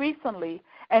out recently,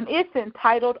 and it's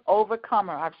entitled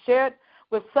Overcomer. I've shared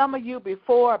with some of you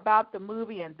before about the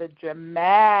movie and the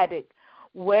dramatic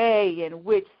way in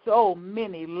which so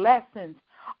many lessons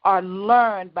are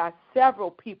learned by several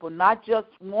people, not just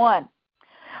one.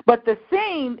 But the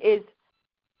scene is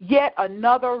yet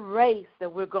another race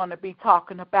that we're going to be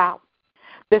talking about.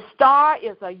 The star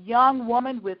is a young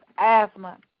woman with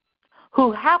asthma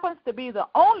who happens to be the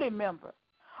only member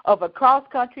of a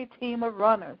cross-country team of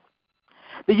runners.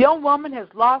 The young woman has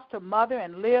lost her mother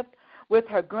and lived with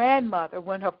her grandmother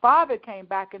when her father came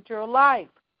back into her life.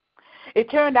 It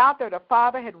turned out that her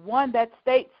father had won that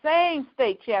same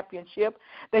state championship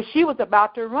that she was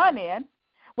about to run in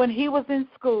when he was in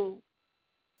school.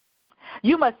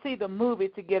 You must see the movie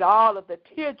to get all of the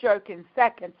tear-jerking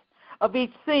seconds of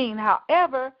each scene.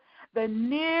 However,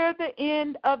 near the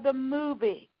end of the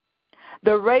movie,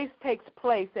 the race takes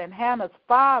place, and Hannah's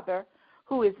father,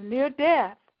 who is near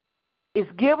death, is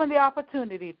given the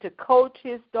opportunity to coach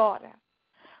his daughter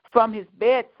from his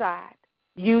bedside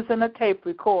using a tape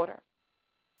recorder.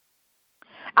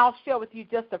 I'll share with you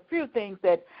just a few things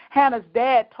that Hannah's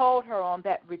dad told her on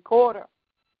that recorder.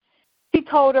 He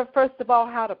told her, first of all,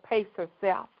 how to pace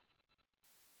herself.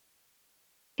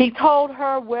 He told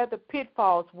her where the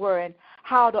pitfalls were and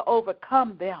how to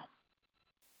overcome them.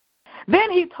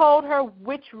 Then he told her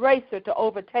which racer to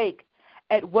overtake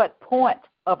at what point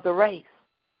of the race.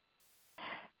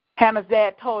 Hannah's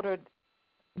dad told her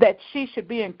that she should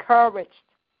be encouraged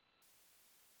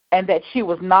and that she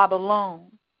was not alone.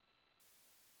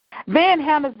 Then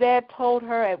Hannah's dad told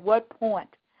her at what point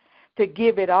to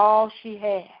give it all she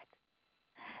had.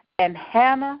 And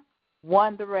Hannah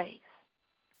won the race.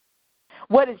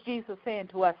 What is Jesus saying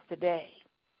to us today?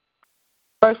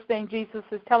 First thing Jesus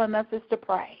is telling us is to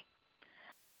pray.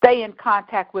 Stay in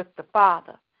contact with the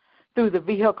Father through the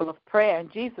vehicle of prayer.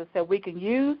 And Jesus said we can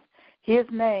use his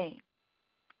name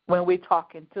when we're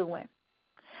talking to him.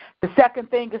 The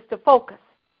second thing is to focus.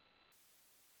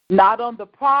 Not on the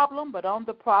problem, but on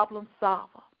the problem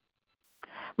solver.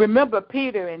 Remember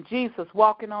Peter and Jesus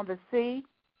walking on the sea?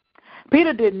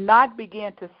 Peter did not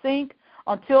begin to sink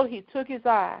until he took his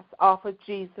eyes off of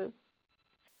Jesus.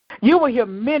 You will hear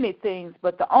many things,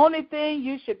 but the only thing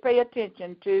you should pay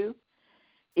attention to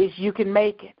is you can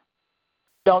make it.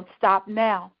 Don't stop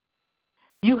now.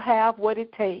 You have what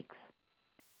it takes.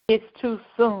 It's too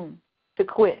soon to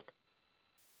quit.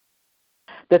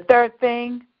 The third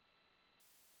thing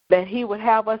that he would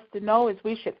have us to know is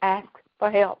we should ask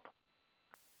for help.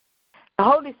 The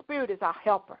Holy Spirit is our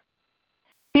helper.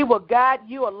 He will guide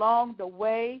you along the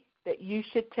way that you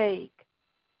should take.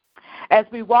 As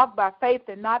we walk by faith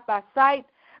and not by sight,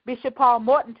 Bishop Paul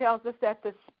Morton tells us that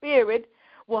the Spirit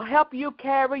will help you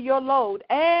carry your load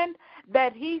and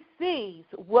that he sees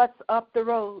what's up the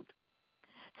road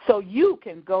so you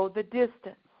can go the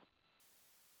distance.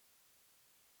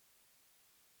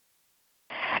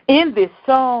 In this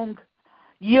song,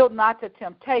 Yield Not to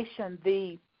Temptation,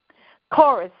 the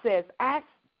chorus says, ask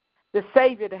the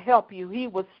Savior to help you. He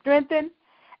will strengthen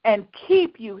and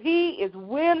keep you. He is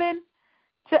willing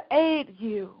to aid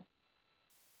you.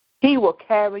 He will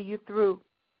carry you through.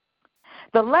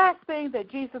 The last thing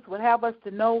that Jesus would have us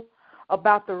to know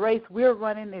about the race we're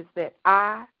running is that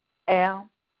I am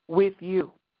with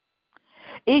you.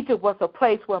 Egypt was a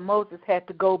place where Moses had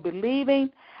to go believing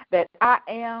that I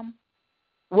am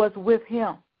was with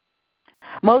him.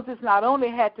 Moses not only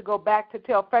had to go back to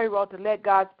tell Pharaoh to let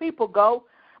God's people go,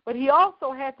 but he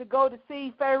also had to go to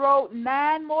see Pharaoh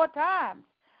 9 more times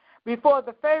before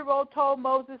the Pharaoh told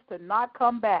Moses to not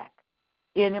come back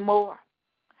anymore.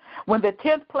 When the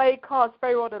 10th plague caused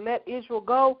Pharaoh to let Israel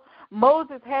go,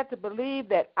 Moses had to believe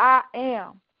that I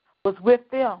am was with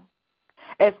them,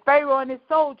 as Pharaoh and his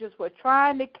soldiers were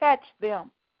trying to catch them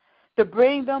to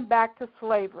bring them back to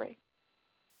slavery.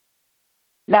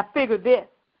 Now figure this.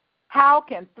 How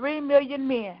can 3 million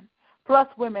men, plus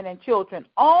women and children,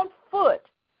 on foot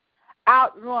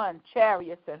outrun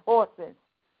chariots and horses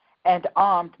and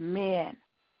armed men?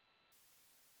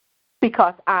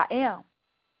 Because I am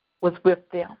was with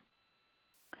them.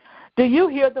 Do you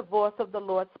hear the voice of the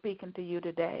Lord speaking to you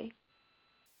today?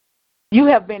 You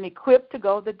have been equipped to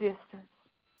go the distance.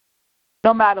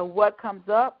 No matter what comes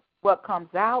up, what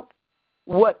comes out,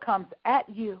 what comes at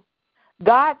you,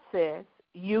 God says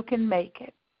you can make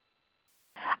it.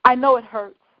 I know it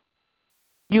hurts.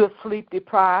 You are sleep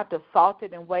deprived,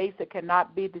 assaulted in ways that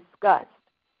cannot be discussed.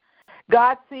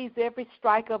 God sees every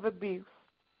strike of abuse.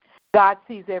 God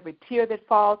sees every tear that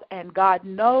falls, and God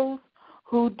knows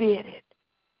who did it.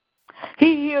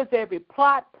 He hears every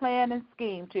plot, plan, and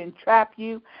scheme to entrap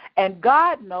you, and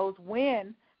God knows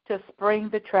when to spring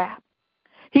the trap.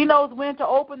 He knows when to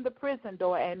open the prison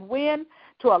door and when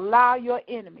to allow your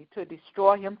enemy to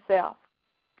destroy himself.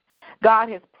 God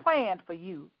has planned for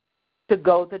you to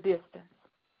go the distance.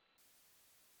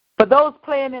 For those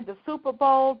playing in the Super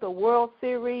Bowl, the World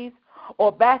Series,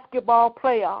 or basketball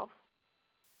playoffs,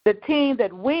 the team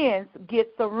that wins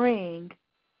gets a ring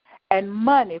and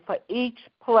money for each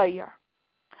player.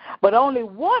 But only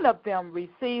one of them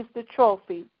receives the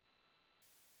trophy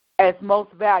as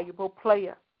most valuable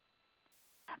player.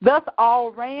 Thus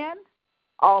all ran,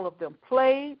 all of them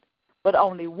played, but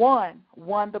only one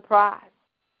won the prize.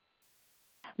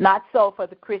 Not so for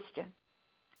the Christian.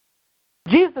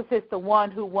 Jesus is the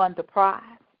one who won the prize.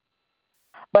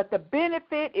 But the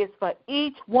benefit is for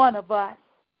each one of us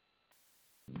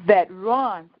that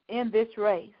runs in this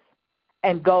race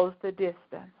and goes the distance.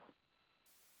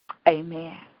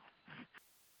 Amen.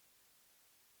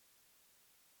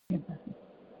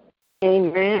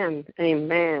 Amen.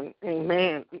 Amen.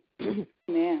 Amen.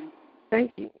 Amen.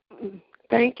 Thank you.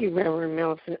 Thank you, Reverend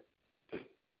Millicent,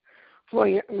 for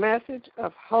your message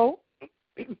of hope,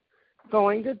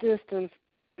 going the distance.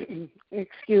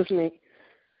 Excuse me.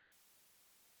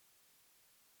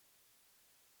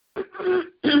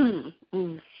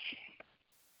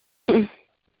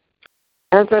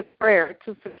 As a prayer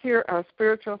to secure our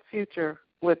spiritual future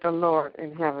with the Lord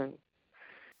in heaven.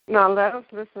 Now let us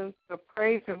listen to a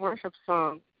praise and worship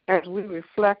song as we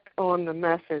reflect on the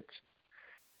message.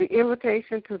 The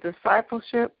invitation to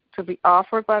discipleship to be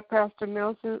offered by Pastor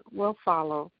Millicent will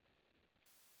follow.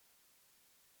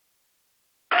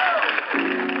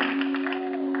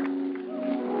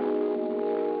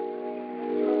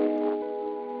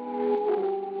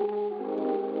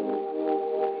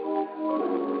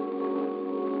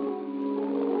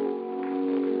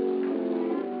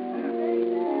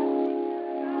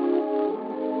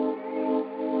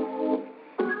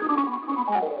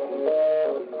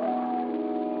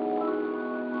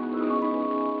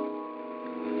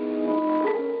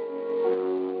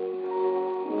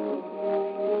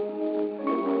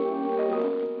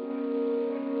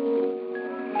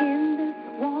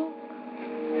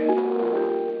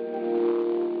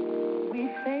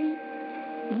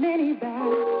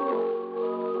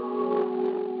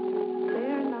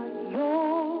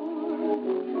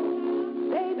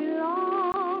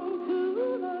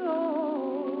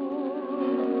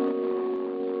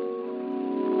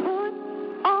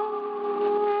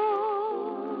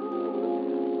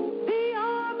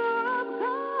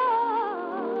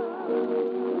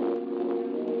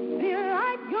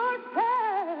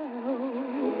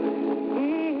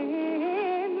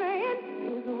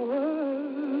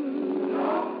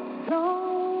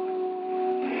 Don't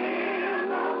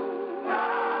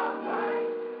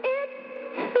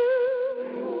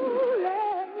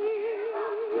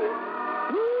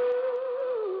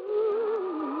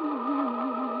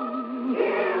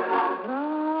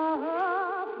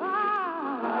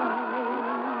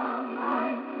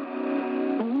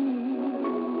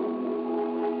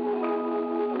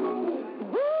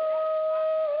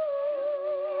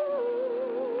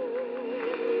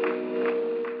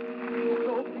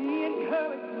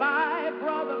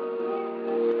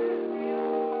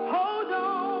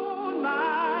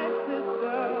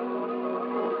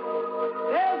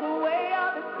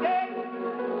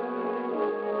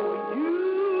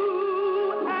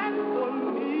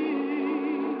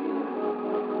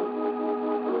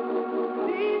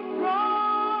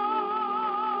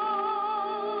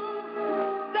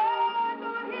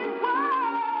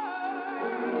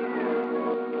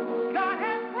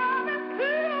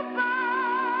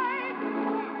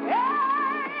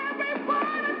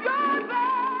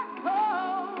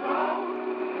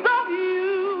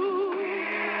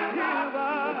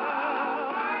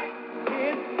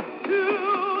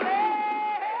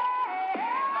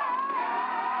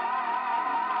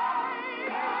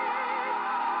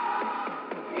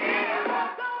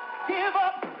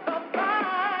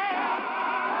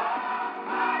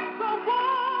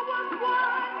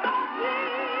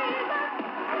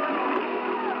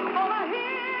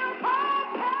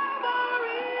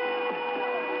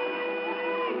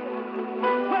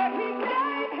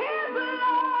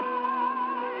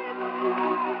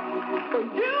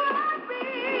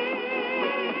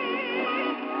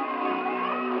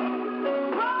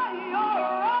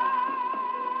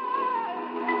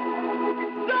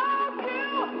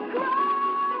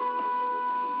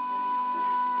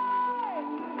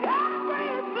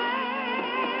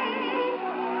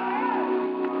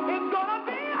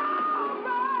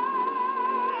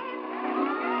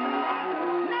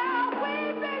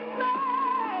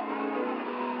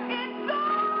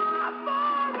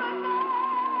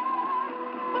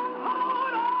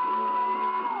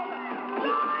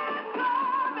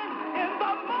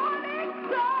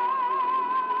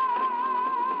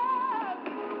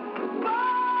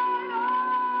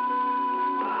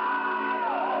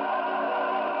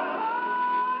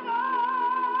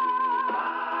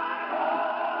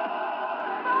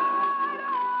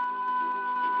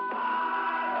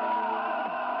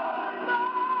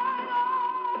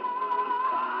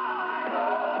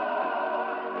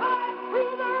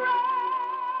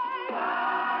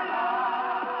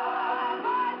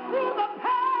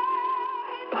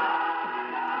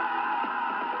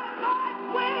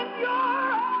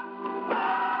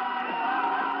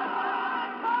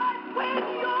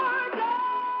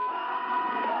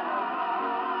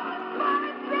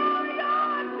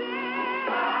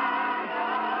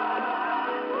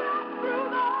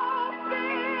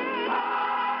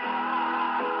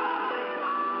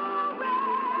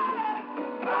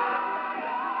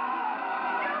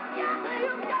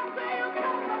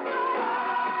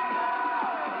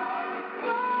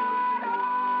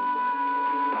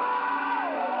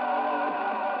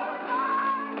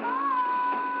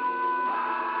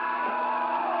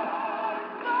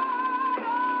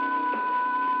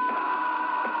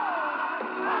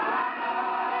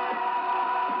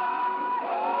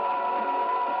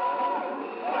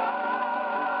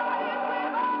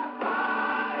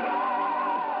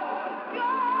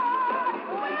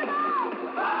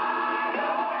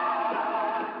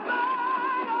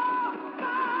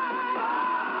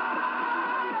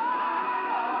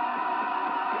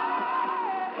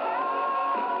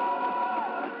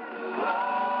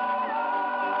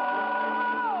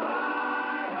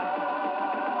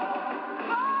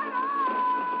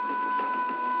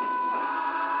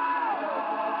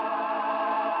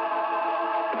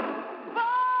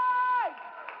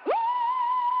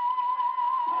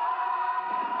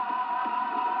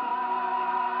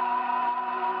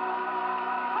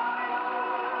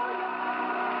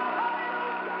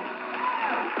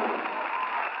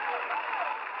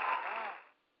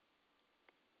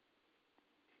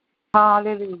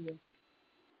Hallelujah.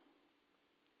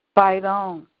 Fight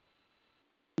on.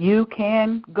 You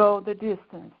can go the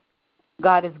distance.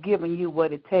 God has given you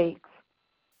what it takes.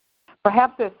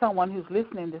 Perhaps there's someone who's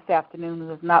listening this afternoon who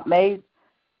has not made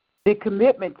the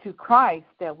commitment to Christ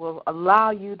that will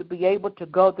allow you to be able to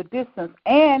go the distance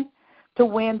and to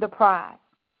win the prize.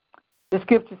 The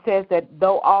scripture says that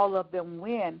though all of them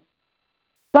win,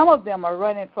 some of them are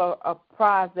running for a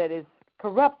prize that is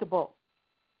corruptible,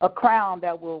 a crown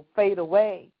that will fade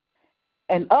away.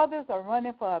 And others are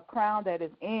running for a crown that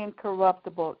is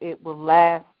incorruptible. It will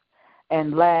last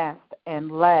and last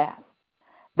and last.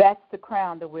 That's the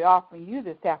crown that we're offering you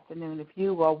this afternoon if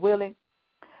you are willing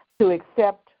to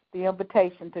accept the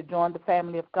invitation to join the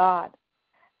family of God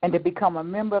and to become a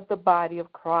member of the body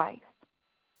of Christ.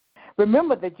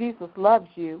 Remember that Jesus loves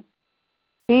you.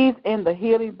 He's in the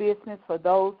healing business for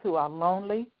those who are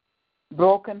lonely,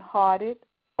 brokenhearted,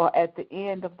 or at the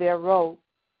end of their road.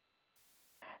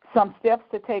 Some steps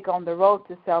to take on the road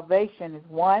to salvation is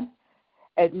 1,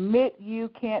 admit you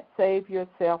can't save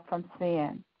yourself from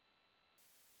sin.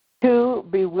 2,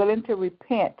 be willing to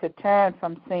repent, to turn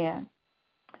from sin.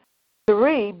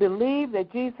 3, believe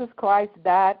that Jesus Christ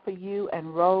died for you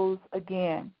and rose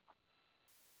again.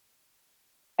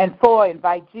 And 4,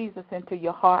 invite Jesus into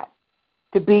your heart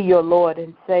to be your Lord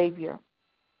and Savior.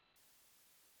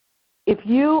 If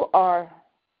you are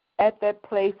at that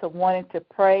place of wanting to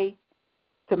pray,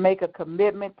 to make a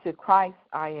commitment to Christ,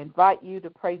 I invite you to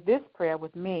pray this prayer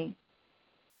with me.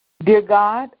 Dear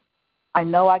God, I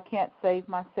know I can't save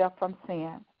myself from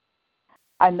sin.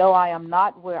 I know I am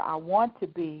not where I want to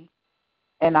be,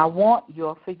 and I want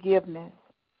your forgiveness.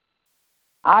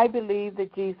 I believe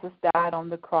that Jesus died on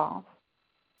the cross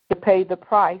to pay the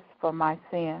price for my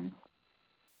sins.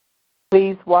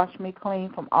 Please wash me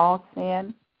clean from all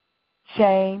sin,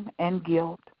 shame, and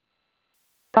guilt.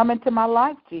 Come into my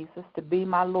life, Jesus, to be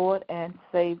my Lord and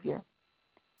Savior.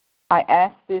 I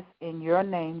ask this in your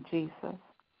name, Jesus.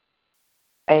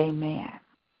 Amen.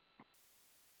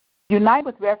 Unite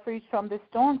with Refuge from the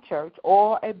Storm Church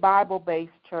or a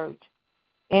Bible-based church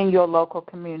in your local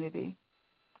community.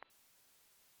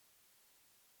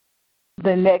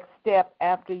 The next step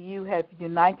after you have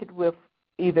united with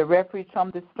either Refuge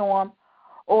from the Storm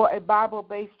or a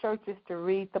Bible-based church is to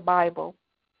read the Bible.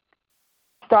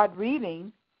 Start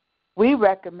reading. We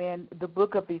recommend the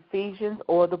book of Ephesians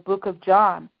or the book of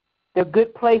John. They're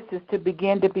good places to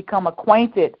begin to become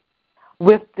acquainted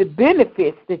with the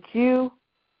benefits that you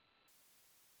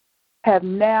have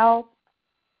now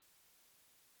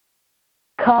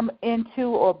come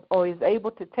into or is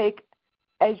able to take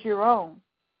as your own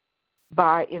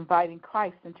by inviting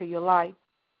Christ into your life.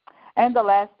 And the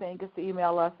last thing is to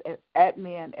email us at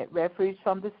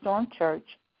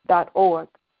admin@refugefromthestormchurch.org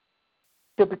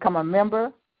to become a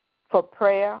member, for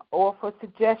prayer, or for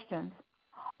suggestions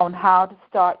on how to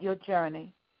start your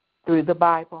journey through the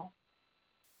Bible.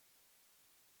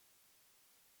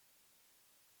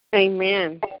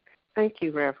 Amen. Thank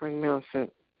you, Reverend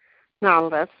Millicent. Now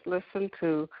let's listen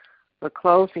to the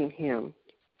closing hymn.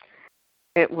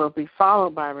 It will be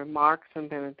followed by remarks and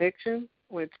benediction,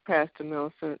 which Pastor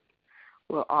Millicent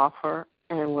will offer,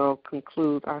 and will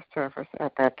conclude our service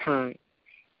at that time.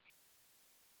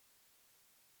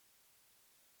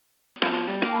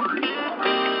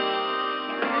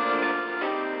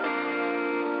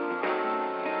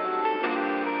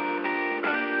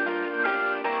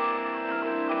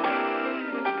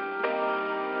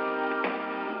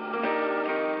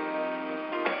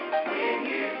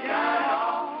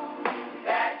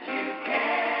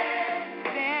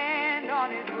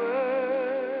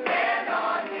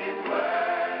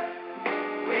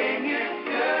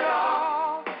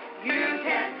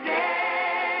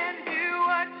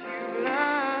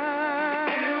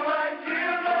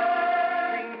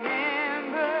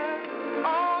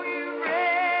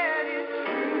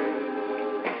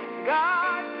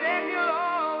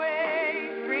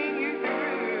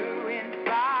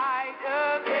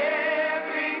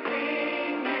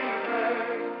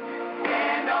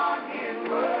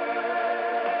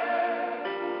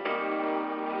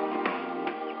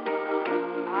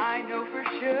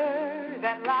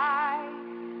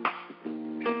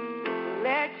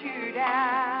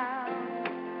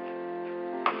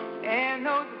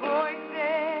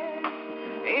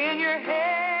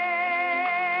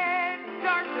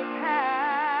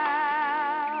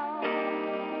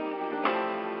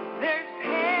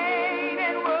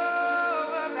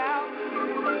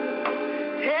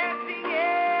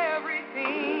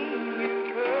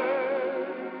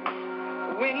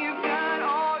 When you've done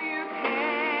all you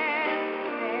can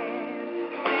stand.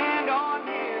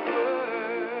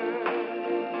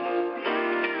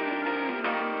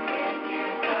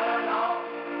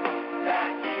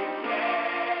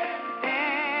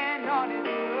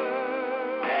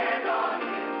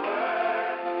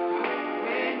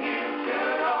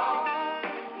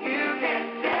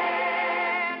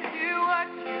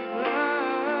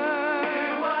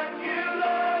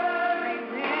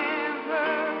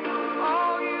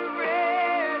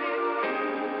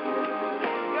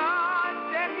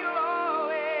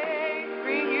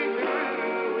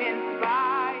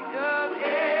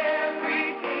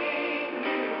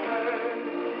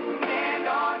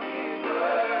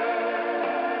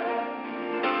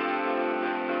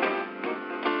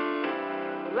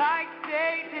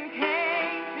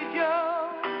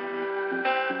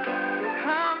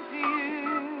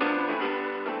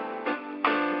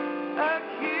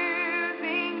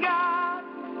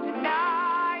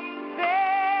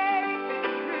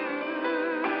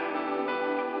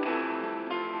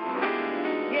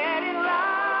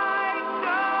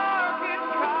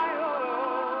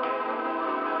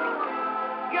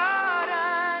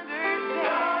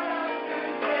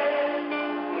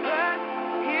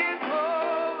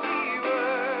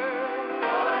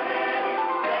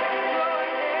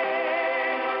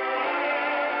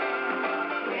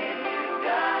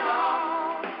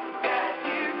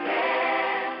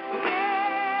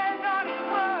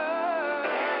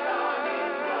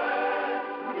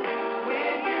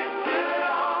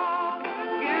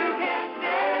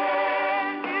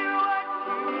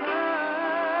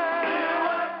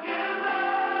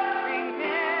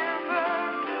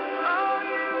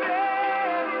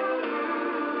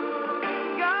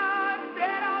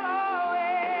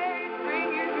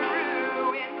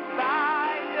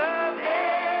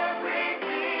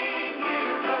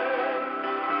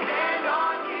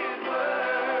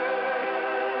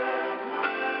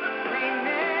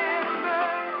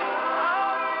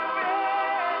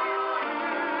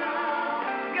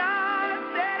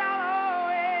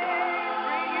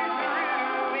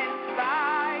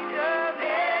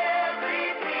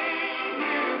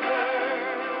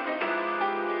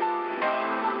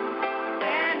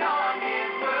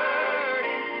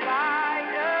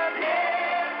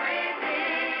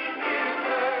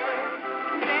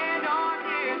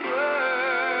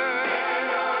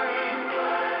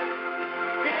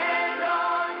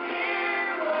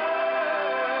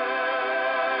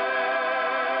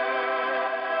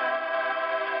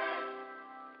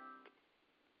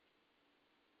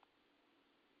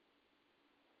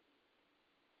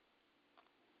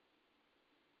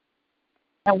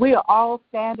 And we are all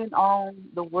standing on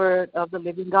the word of the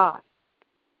living God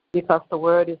because the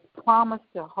word is promised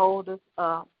to hold us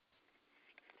up.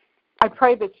 I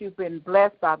pray that you've been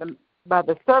blessed by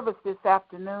the service this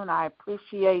afternoon. I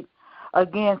appreciate,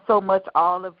 again, so much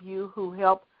all of you who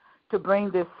helped to bring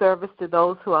this service to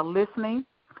those who are listening.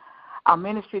 Our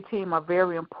ministry team are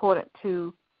very important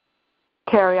to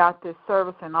carry out this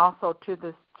service and also to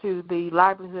the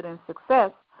livelihood and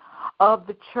success of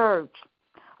the church.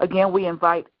 Again, we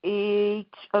invite each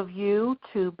of you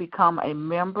to become a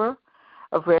member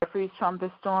of Refuge from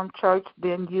the Storm Church.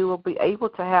 Then you will be able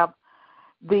to have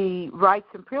the rights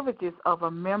and privileges of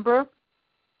a member.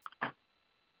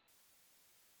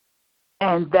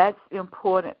 And that's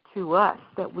important to us,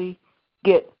 that we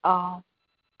get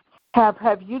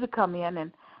have you to come in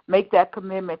and make that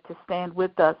commitment to stand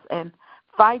with us and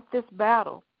fight this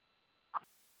battle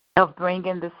of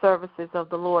bringing the services of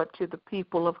the Lord to the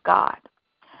people of God.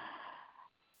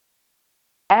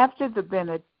 After the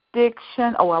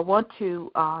benediction, I want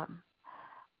to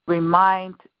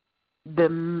remind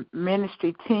the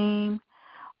ministry team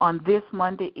on this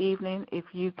Monday evening, if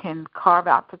you can carve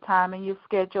out the time in your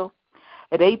schedule,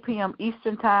 at 8 p.m.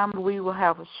 Eastern Time, we will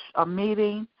have a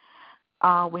meeting.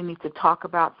 We need to talk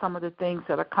about some of the things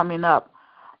that are coming up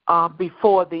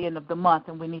before the end of the month,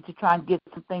 and we need to try and get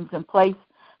some things in place.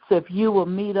 So if you will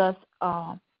meet us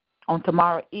on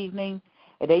tomorrow evening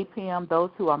at 8 p.m., those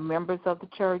who are members of the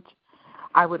church,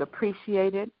 I would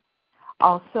appreciate it.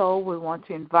 Also, we want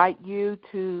to invite you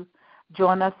to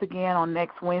join us again on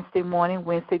next Wednesday morning,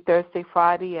 Wednesday, Thursday,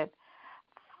 Friday at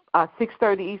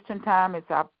 6:30 Eastern Time. It's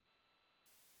our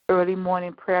early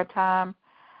morning prayer time.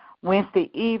 Wednesday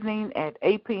evening at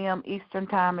 8 p.m. Eastern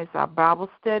Time is our Bible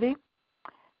study.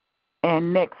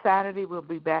 And next Saturday we'll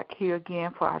be back here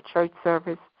again for our church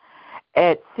service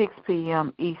at 6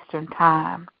 p.m. Eastern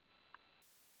Time.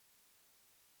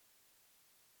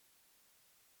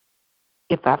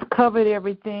 If I've covered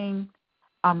everything,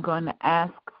 I'm going to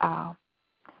ask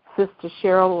Sister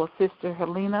Cheryl or Sister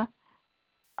Helena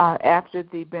after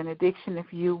the benediction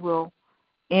if you will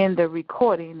end the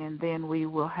recording, and then we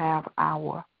will have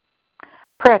our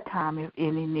prayer time if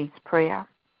any needs prayer.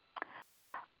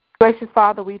 Gracious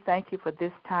Father, we thank you for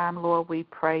this time, Lord. We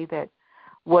pray that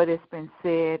what has been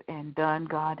said and done,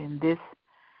 God, in this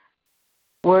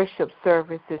worship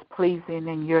service is pleasing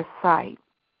in your sight.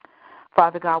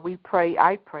 Father God,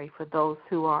 I pray for those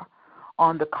who are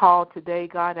on the call today,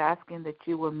 God, asking that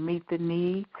you will meet the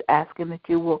needs, asking that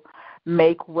you will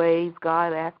make ways,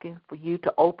 God, asking for you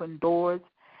to open doors,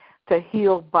 to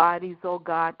heal bodies, oh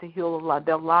God, to heal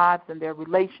their lives and their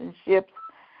relationships.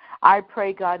 I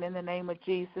pray, God, in the name of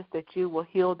Jesus, that you will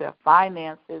heal their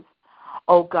finances,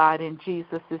 oh God, in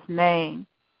Jesus' name.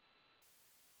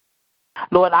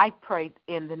 Lord, I pray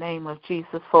in the name of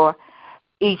Jesus for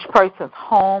each person's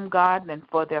home, God, and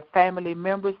for their family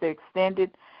members, their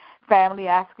extended family,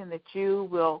 asking that you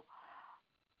will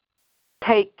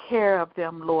take care of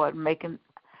them, Lord,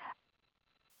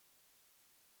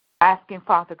 asking,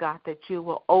 Father God, that you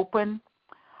will open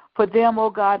for them,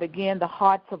 oh God, again, the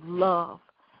hearts of love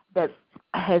that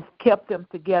has kept them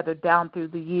together down through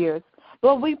the years.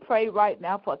 Lord, we pray right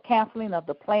now for a canceling of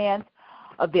the plans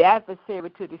of the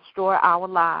adversary to destroy our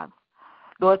lives.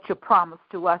 Lord, your promise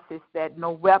to us is that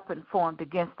no weapon formed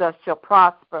against us shall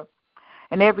prosper,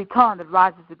 and every tongue that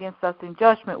rises against us in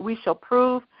judgment we shall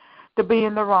prove to be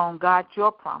in the wrong. God,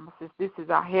 your promises, this is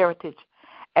our heritage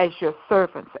as your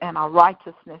servants, and our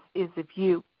righteousness is of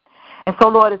you. And so,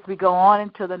 Lord, as we go on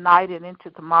into the night and into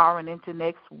tomorrow and into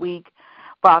next week,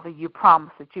 Father, you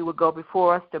promise that you will go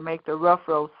before us to make the rough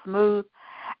road smooth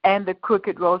and the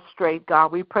crooked road straight,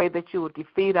 God. We pray that you will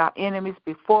defeat our enemies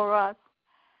before us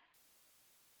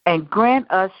and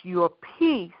grant us your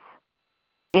peace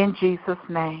in Jesus'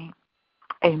 name.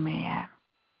 Amen.